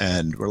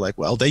 And we're like,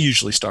 well, they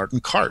usually start in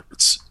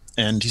karts.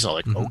 And he's all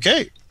like,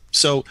 okay.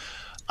 So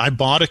I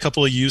bought a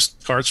couple of used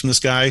karts from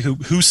this guy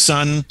whose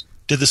son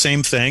did the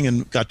same thing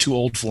and got too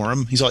old for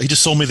him. He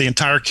just sold me the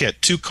entire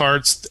kit, 2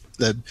 karts,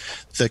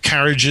 the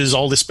carriages,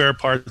 all the spare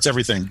parts,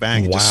 everything.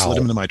 Bang, just slid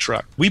them into my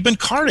truck. We've been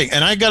karting,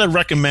 and I got to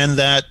recommend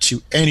that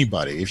to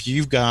anybody. If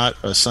you've got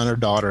a son or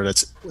daughter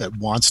that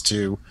wants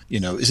to,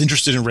 is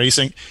interested in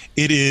racing,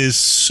 it is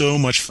so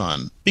much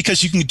fun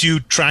because you can do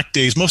track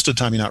days. Most of the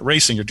time you're not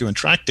racing, you're doing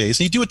track days,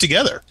 and you do it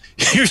together.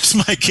 Here's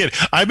my kid.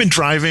 I've been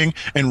driving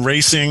and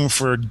racing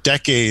for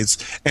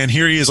decades, and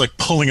here he is like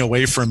pulling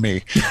away from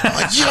me. I'm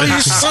like,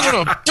 you son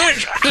of a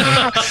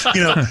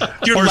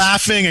bitch. You're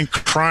laughing and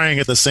crying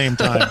at the same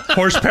time.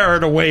 Horsepower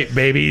to weight,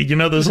 baby.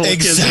 Those little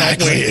kids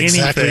don't weigh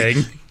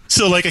anything.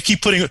 So I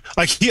keep putting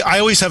I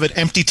always have an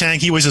empty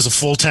tank. He always has a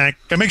full tank.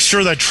 I make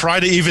sure that I try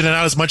to even it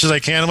out as much as I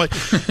can. I'm like,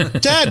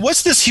 Dad,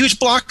 what's this huge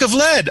block of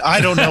lead?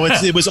 I don't know.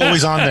 It was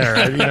always on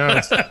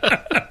there.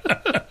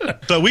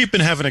 But we've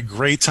been having a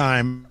great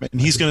time, and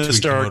he's going to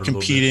start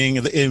competing.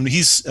 And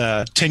he's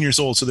 10 years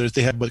old, so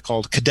they have what's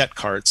called cadet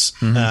karts,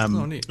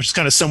 which is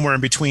kind of somewhere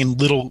in between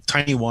little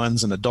tiny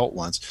ones and adult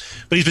ones.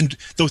 But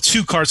the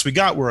 2 karts we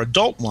got were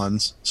adult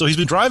ones, so he's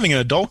been driving an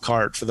adult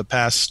kart for the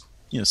past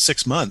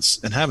 6 months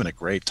and having a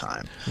great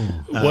time.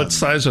 What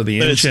size are the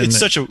engine? It's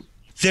such a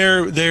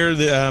they're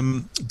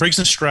the Briggs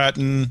 &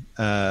 Stratton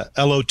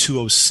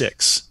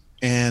LO206,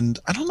 and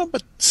I don't know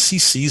what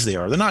CCs they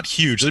are. They're not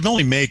huge. They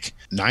only make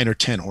 9 or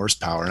 10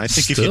 horsepower, and I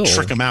think if you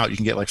trick them out, you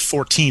can get like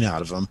 14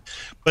 out of them.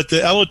 But the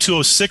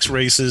LO206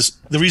 races,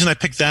 the reason I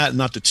picked that and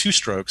not the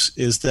 2-strokes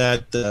is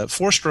that the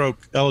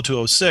 4-stroke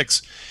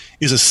LO206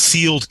 is a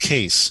sealed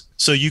case.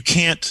 So you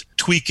can't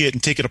tweak it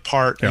and take it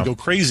apart and go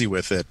crazy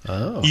with it.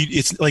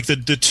 It's like the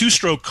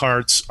 2-stroke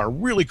karts are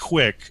really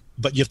quick,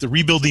 but you have to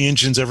rebuild the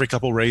engines every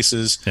couple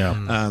races.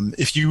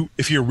 If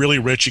you're really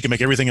rich, you can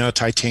make everything out of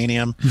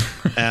titanium.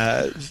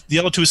 The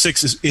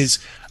LO206 is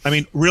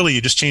really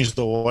you just change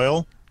the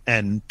oil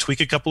and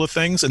tweak a couple of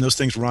things, and those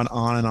things run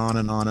on and on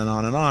and on and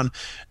on and on.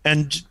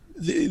 And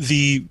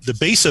the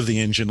base of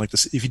the engine, like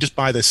this, if you just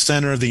buy the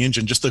center of the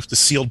engine, just the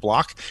sealed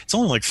block, it's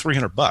only like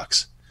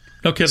 $300.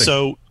 No kidding.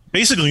 So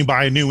basically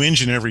buy a new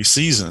engine every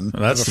season,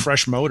 That's have a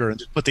fresh motor, and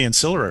just put the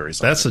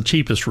ancillaries on. That's the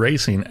cheapest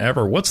racing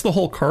ever. What's the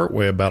whole cart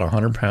weigh? About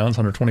 100 pounds,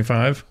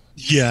 125?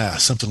 Yeah,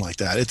 something like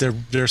that.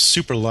 They're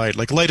super light,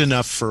 like light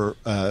enough for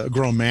a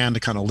grown man to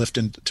kind of lift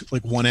into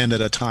like one end at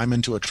a time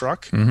into a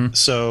truck.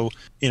 So,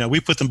 we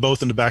put them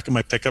both in the back of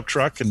my pickup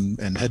truck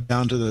and head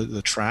down to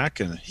the track,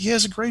 and he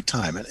has a great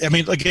time. I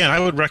mean, again, I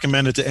would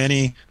recommend it to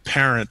any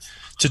parent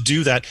to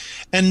do that.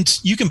 And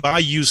you can buy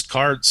used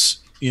carts,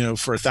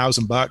 for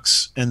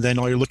 $1,000, and then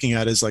all you're looking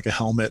at is like a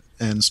helmet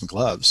and some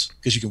gloves,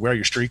 because you can wear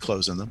your street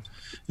clothes in them.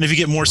 And if you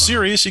get more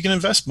serious, you can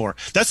invest more.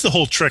 That's the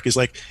whole trick, is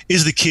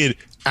the kid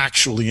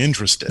actually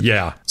interested?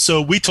 Yeah. So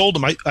we told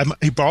him,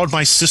 he borrowed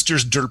my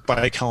sister's dirt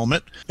bike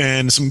helmet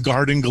and some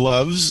garden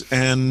gloves,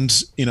 and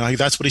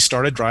that's what he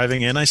started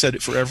driving in. I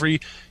said, for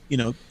every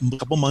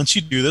couple months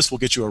you do this, we'll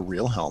get you a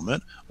real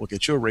helmet, we'll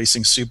get you a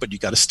racing suit, but you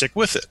got to stick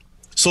with it.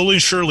 Slowly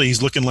and surely,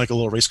 he's looking like a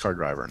little race car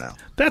driver now.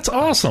 That's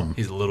awesome.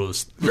 He's a little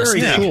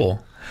Very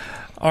cool.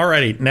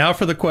 Alrighty, now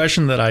for the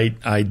question that I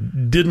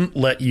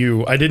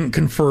didn't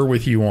confer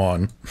with you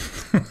on.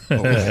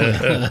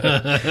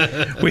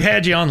 We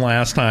had you on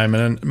last time,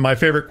 and my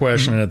favorite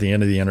question at the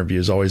end of the interview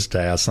is always to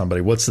ask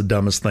somebody, what's the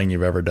dumbest thing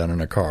you've ever done in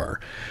a car?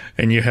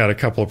 And you had a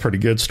couple of pretty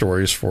good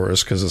stories for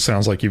us, because it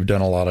sounds like you've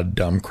done a lot of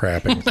dumb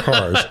crap in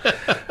cars.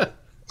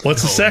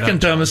 What's the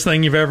second dumbest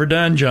thing you've ever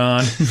done,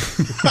 John?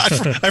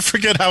 I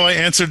forget how I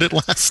answered it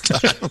last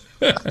time.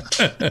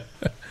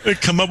 I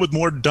come up with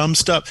more dumb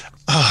stuff.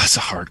 Oh, it's a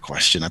hard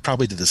question. I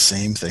probably did the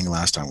same thing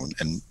last time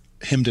and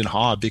hemmed and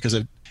hawed, because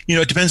it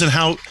depends on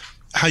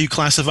how you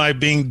classify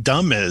being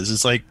dumb is.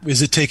 It's like,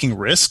 is it taking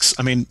risks?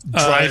 I mean,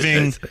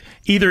 driving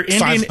either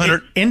driving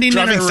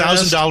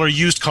 $1,000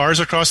 used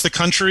cars across the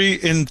country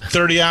in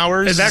 30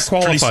 hours. That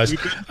qualifies.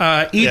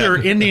 Either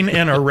ending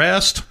in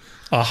arrest,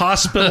 a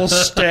hospital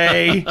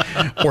stay,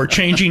 or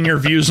changing your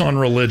views on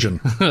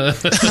religion. Or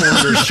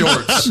your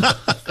shorts.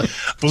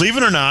 Believe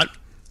it or not,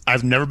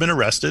 I've never been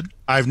arrested.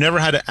 I've never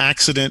had an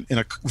accident in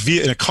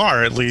a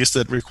car, at least,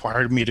 that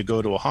required me to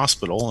go to a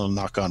hospital, and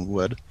knock on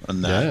wood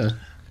on that.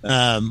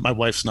 Yeah. My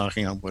wife's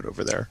knocking on wood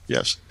over there.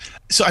 Yes.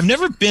 So I've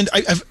never been.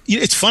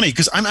 It's funny,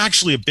 because I'm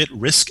actually a bit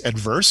risk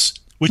adverse,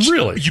 which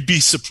really you'd be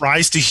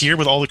surprised to hear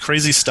with all the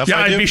crazy stuff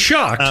I do. I'd be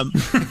shocked.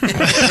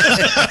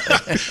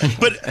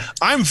 But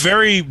I'm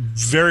very,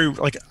 very,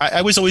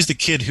 I was always the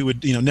kid who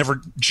would, never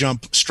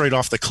jump straight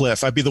off the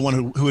cliff. I'd be the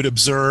one who would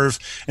observe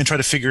and try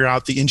to figure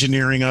out the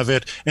engineering of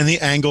it and the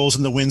angles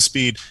and the wind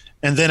speed,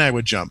 and then I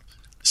would jump.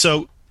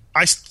 So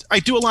I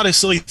do a lot of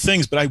silly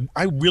things, but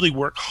I really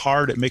work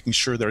hard at making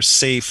sure they're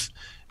safe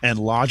and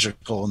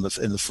logical in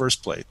the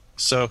first place.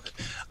 So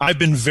I've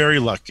been very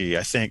lucky,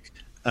 I think.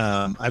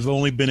 I've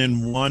only been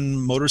in one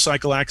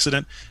motorcycle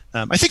accident.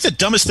 I think the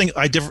dumbest thing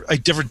I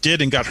ever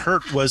did and got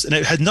hurt was, and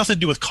it had nothing to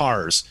do with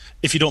cars,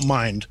 if you don't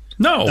mind.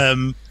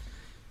 No.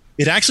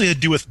 It actually had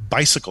to do with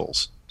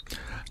bicycles.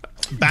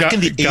 Back in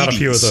the 80s. Got a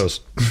few of those.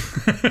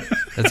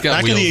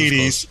 Back in the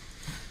 80s,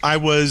 I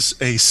was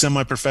a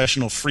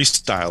semi-professional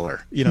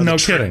freestyler. No the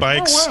trick kidding.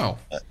 bikes. Oh,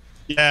 wow.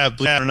 Yeah,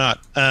 believe it or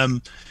not.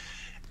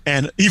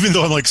 And even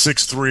though I'm like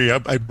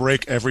 6'3", I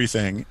break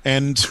everything.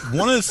 And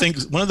one of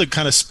the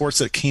kind of sports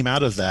that came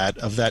out of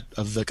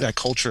that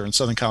culture in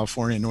Southern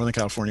California and Northern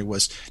California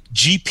was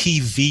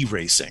GPV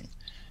racing,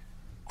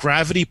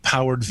 gravity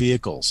powered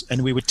vehicles.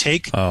 And we would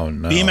take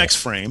BMX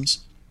frames,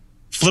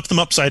 flip them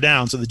upside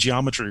down, so the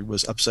geometry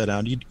was upside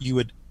down.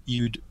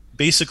 You'd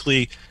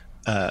basically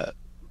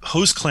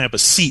hose clamp a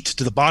seat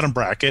to the bottom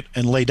bracket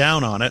and lay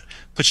down on it,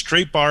 put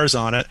straight bars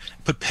on it,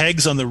 put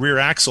pegs on the rear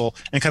axle,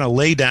 and kind of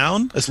lay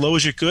down as low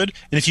as you could.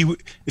 And if you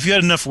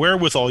had enough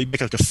wherewithal, you'd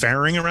make like a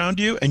fairing around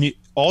you, and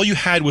all you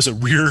had was a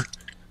rear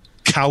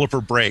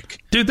caliper brake.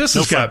 Dude, this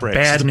has got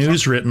bad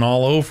news written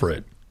all over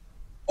it.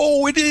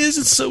 Oh, it is.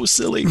 It's so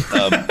silly.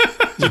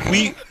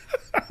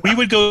 We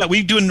would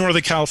do in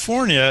Northern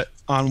California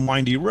on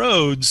windy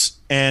roads,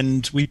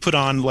 and we put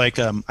on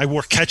I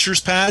wore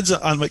catcher's pads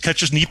on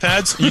catcher's knee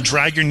pads. And you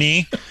drag your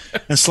knee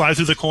and slide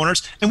through the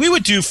corners, and we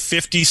would do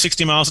 50,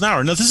 60 miles an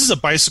hour. Now, this is a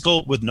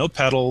bicycle with no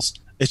pedals.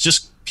 It's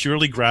just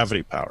purely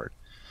gravity powered.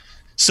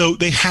 So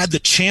they had the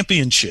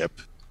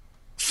championship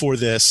for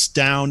this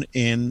down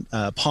in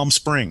Palm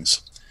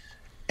Springs,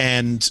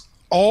 and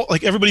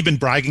everybody been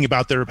bragging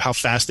about how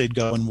fast they'd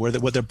go and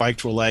what their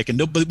bikes were like,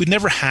 but we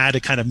never had a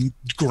kind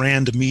of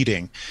grand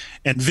meeting.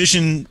 And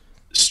Vision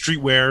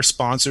Streetwear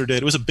sponsored it.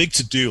 It was a big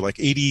to do, like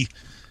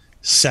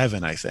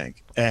 87, I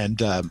think.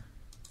 And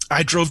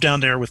I drove down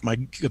there with my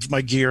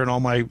gear and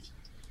all my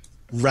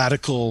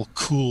radical,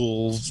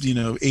 cool,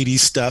 80s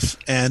stuff,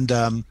 and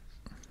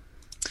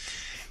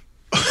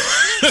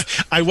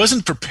I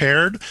wasn't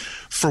prepared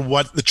for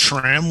what the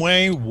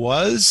tramway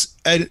was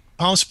at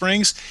Palm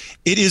Springs.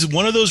 It is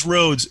one of those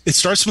roads. It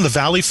starts from the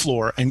valley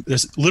floor, and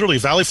there's literally a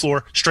valley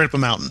floor straight up a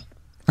mountain.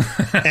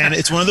 And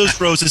it's one of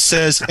those roads that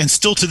says, and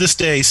still to this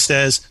day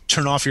says,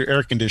 turn off your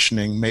air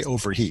conditioning, may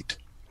overheat.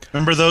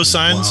 Remember those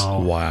signs?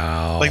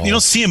 Wow. Like, you don't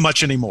see them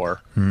much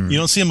anymore. You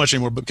don't see them much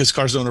anymore because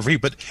cars don't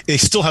overheat, but they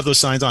still have those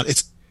signs on.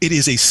 It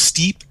is a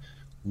steep,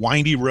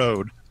 windy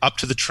road up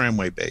to the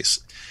tramway base.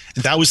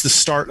 And that was the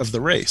start of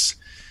the race.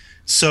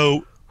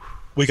 So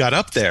we got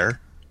up there,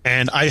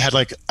 and I had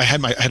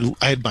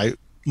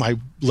my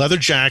leather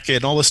jacket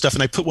and all this stuff,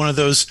 and I put one of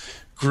those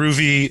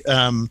groovy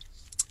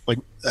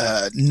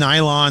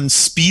nylon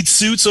speed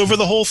suits over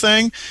the whole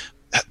thing,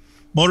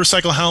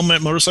 motorcycle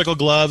helmet, motorcycle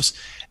gloves,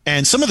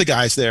 and some of the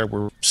guys there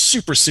were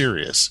super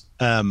serious.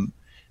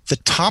 The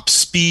top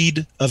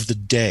speed of the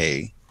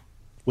day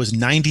was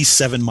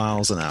 97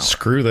 miles an hour.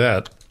 Screw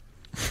that.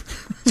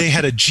 They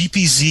had a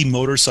GPZ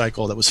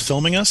motorcycle that was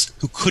filming us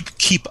who couldn't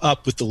keep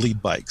up with the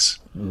lead bikes.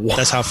 Wow.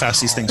 That's how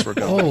fast these things were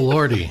going. Oh,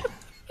 Lordy.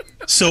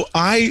 So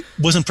I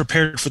wasn't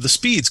prepared for the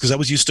speeds because I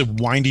was used to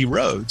windy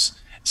roads.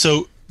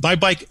 So my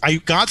bike, I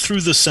got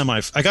through the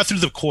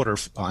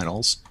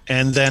quarterfinals,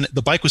 and then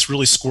the bike was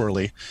really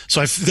squirrely.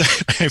 So I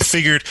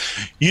figured,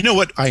 you know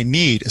what I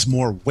need is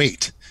more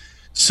weight.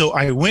 So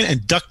I went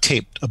and duct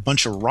taped a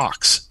bunch of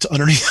rocks to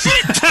underneath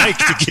the bike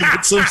to give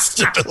it some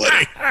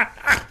stability.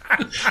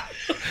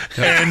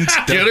 And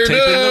Get her done.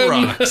 The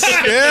rocks.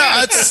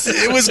 Yeah,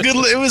 it was good.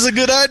 It was a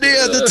good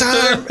idea at the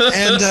time.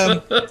 And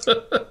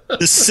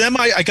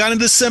I got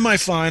into the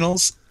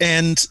semifinals,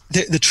 and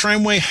the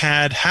tramway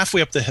had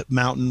halfway up the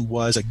mountain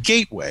was a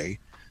gateway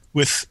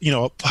with,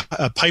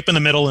 a pipe in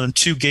the middle and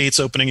 2 gates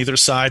opening either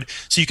side.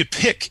 So you could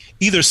pick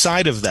either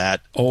side of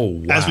that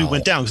as we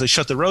went down, because they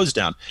shut the roads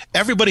down.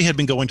 Everybody had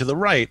been going to the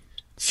right.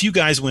 A few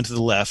guys went to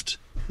the left,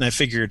 and I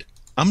figured,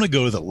 I'm going to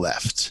go to the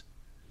left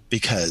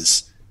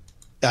because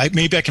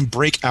maybe I can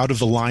break out of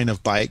the line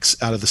of bikes,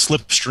 out of the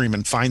slipstream,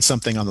 and find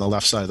something on the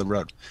left side of the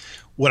road.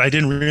 What I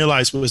didn't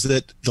realize was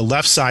that the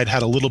left side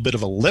had a little bit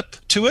of a lip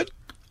to it.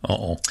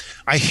 Uh-oh.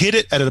 I hit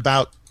it at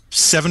about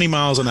 70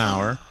 miles an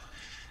hour.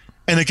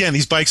 And again,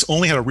 these bikes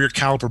only had a rear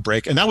caliper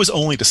brake, and that was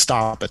only to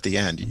stop at the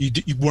end.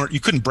 You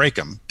couldn't brake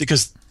them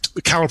because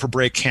the caliper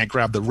brake can't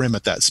grab the rim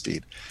at that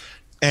speed.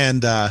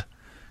 And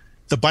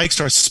the bike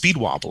starts speed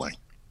wobbling,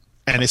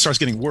 and it starts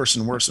getting worse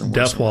and worse and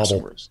worse. Death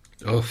wobble.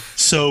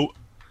 So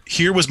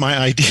here was my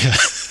idea.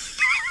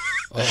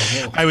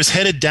 I was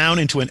headed down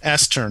into an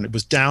S turn. It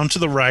was down to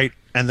the right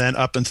and then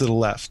up and to the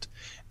left,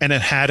 and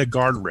it had a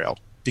guardrail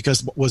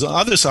because what was on the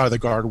other side of the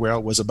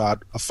guardrail was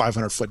about a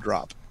 500-foot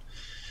drop.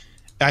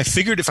 I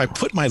figured if I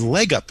put my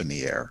leg up in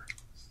the air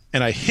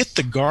and I hit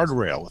the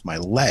guardrail with my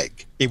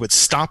leg, it would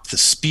stop the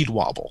speed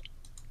wobble.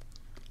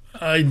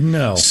 I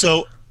know.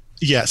 So,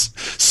 yes.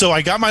 So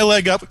I got my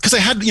leg up because I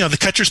had, the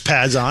catcher's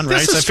pads on, right?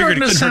 This is so I figured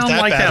it couldn't hurt that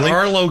like badly. That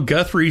Arlo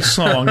Guthrie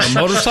song, a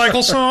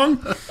motorcycle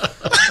song.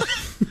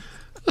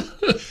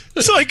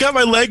 So I got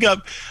my leg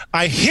up.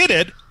 I hit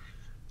it,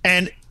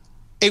 and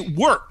it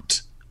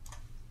worked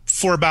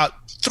for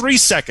about 3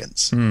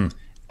 seconds. And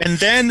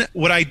then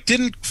what I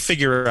didn't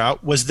figure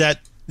out was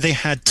that they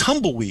had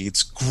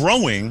tumbleweeds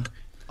growing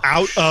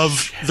out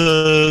of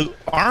the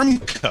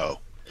Armco.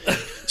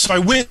 So I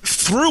went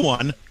through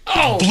one,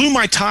 blew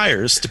my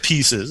tires to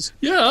pieces.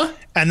 Yeah.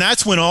 And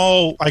that's when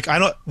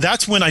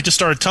that's when I just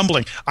started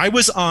tumbling. I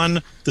was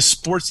on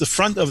the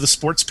front of the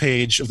sports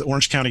page of the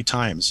Orange County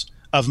Times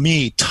of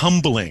me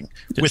tumbling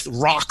with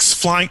rocks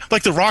flying,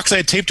 like the rocks I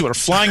had taped to it are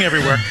flying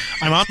everywhere.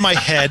 I'm on my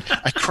head.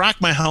 I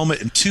cracked my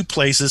helmet in 2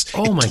 places.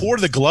 It tore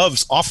the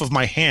gloves off of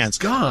my hands.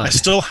 God. I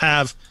still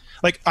have,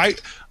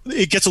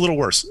 it gets a little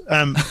worse.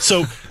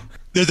 So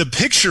the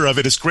picture of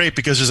it is great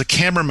because there's a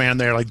cameraman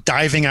there, like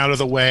diving out of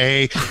the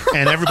way,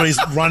 and everybody's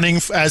running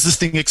as this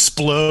thing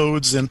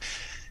explodes. And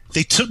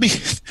they took me.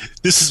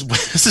 This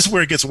is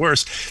where it gets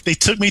worse. They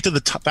took me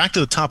back to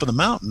the top of the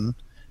mountain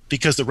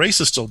because the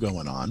race is still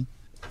going on.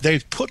 They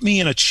put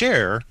me in a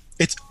chair.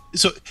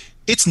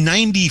 It's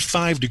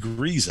 95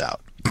 degrees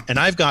out, and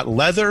I've got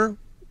leather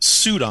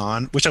suit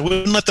on, which I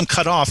wouldn't let them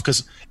cut off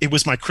because it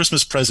was my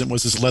Christmas present,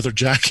 was this leather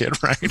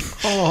jacket, right?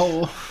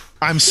 Oh.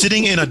 I'm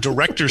sitting in a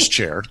director's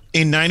chair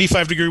in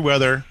 95-degree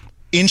weather,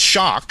 in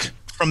shock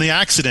from the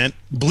accident,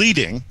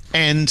 bleeding,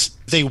 and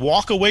they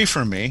walk away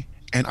from me,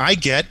 and I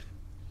get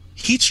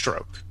heat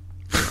stroke.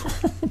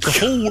 The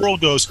whole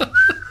world goes, and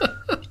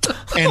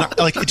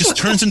it just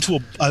turns into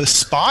a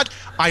spot.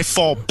 I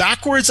fall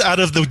backwards out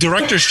of the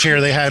director's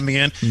chair they had me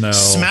in,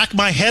 smack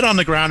my head on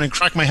the ground, and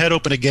crack my head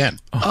open again.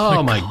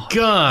 Oh my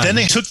God. Then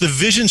they took the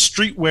Vision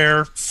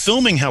Streetwear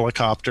filming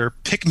helicopter,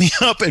 picked me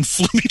up, and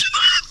flew me to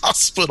the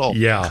hospital.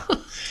 Yeah.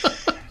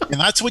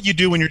 And that's what you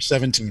do when you're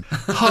 17.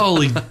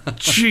 Holy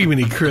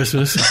Jiminy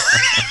Christmas.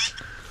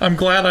 I'm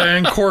glad I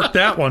uncorked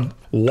that one.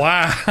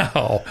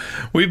 Wow.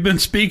 We've been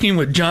speaking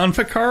with John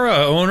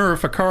Ficarra, owner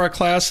of Ficarra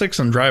Classics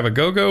and Drive a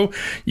Go-Go.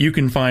 You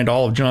can find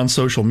all of John's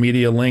social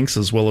media links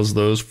as well as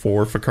those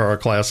for Ficarra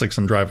Classics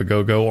and Drive a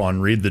Go-Go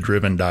on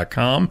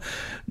readthedriven.com.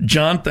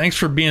 John, thanks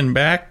for being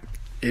back.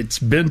 It's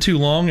been too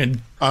long,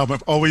 and I'm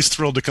always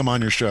thrilled to come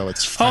on your show.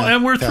 It's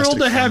and we're thrilled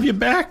to have you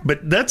back.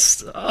 But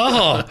that's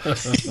I'm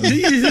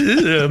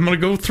going to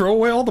go throw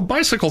away all the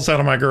bicycles out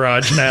of my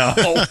garage now.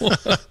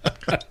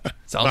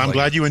 I'm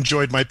glad you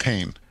enjoyed my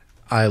pain.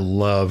 I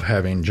love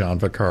having John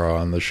Ficarra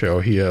on the show.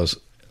 He has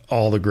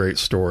all the great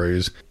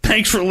stories.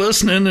 Thanks for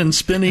listening and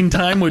spending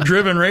time with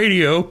Driven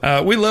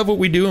Radio. We love what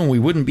we do, and we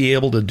wouldn't be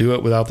able to do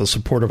it without the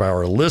support of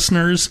our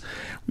listeners.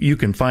 You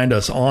can find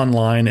us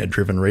online at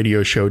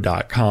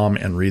drivenradioshow.com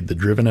and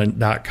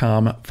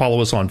readthedriven.com.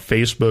 Follow us on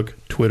Facebook,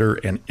 Twitter,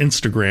 and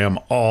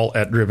Instagram, all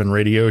at Driven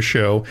Radio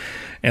Show.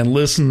 And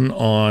listen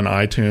on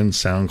iTunes,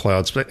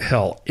 SoundCloud,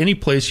 hell, any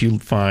place you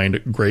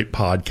find great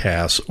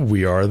podcasts,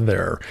 we are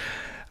there.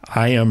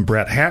 I am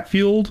Brett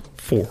Hatfield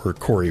for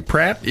Corey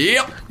Pratt.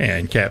 Yep.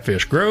 And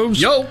Catfish Groves.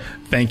 Yo.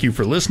 Thank you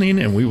for listening,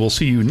 and we will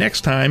see you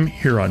next time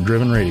here on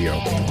Driven Radio.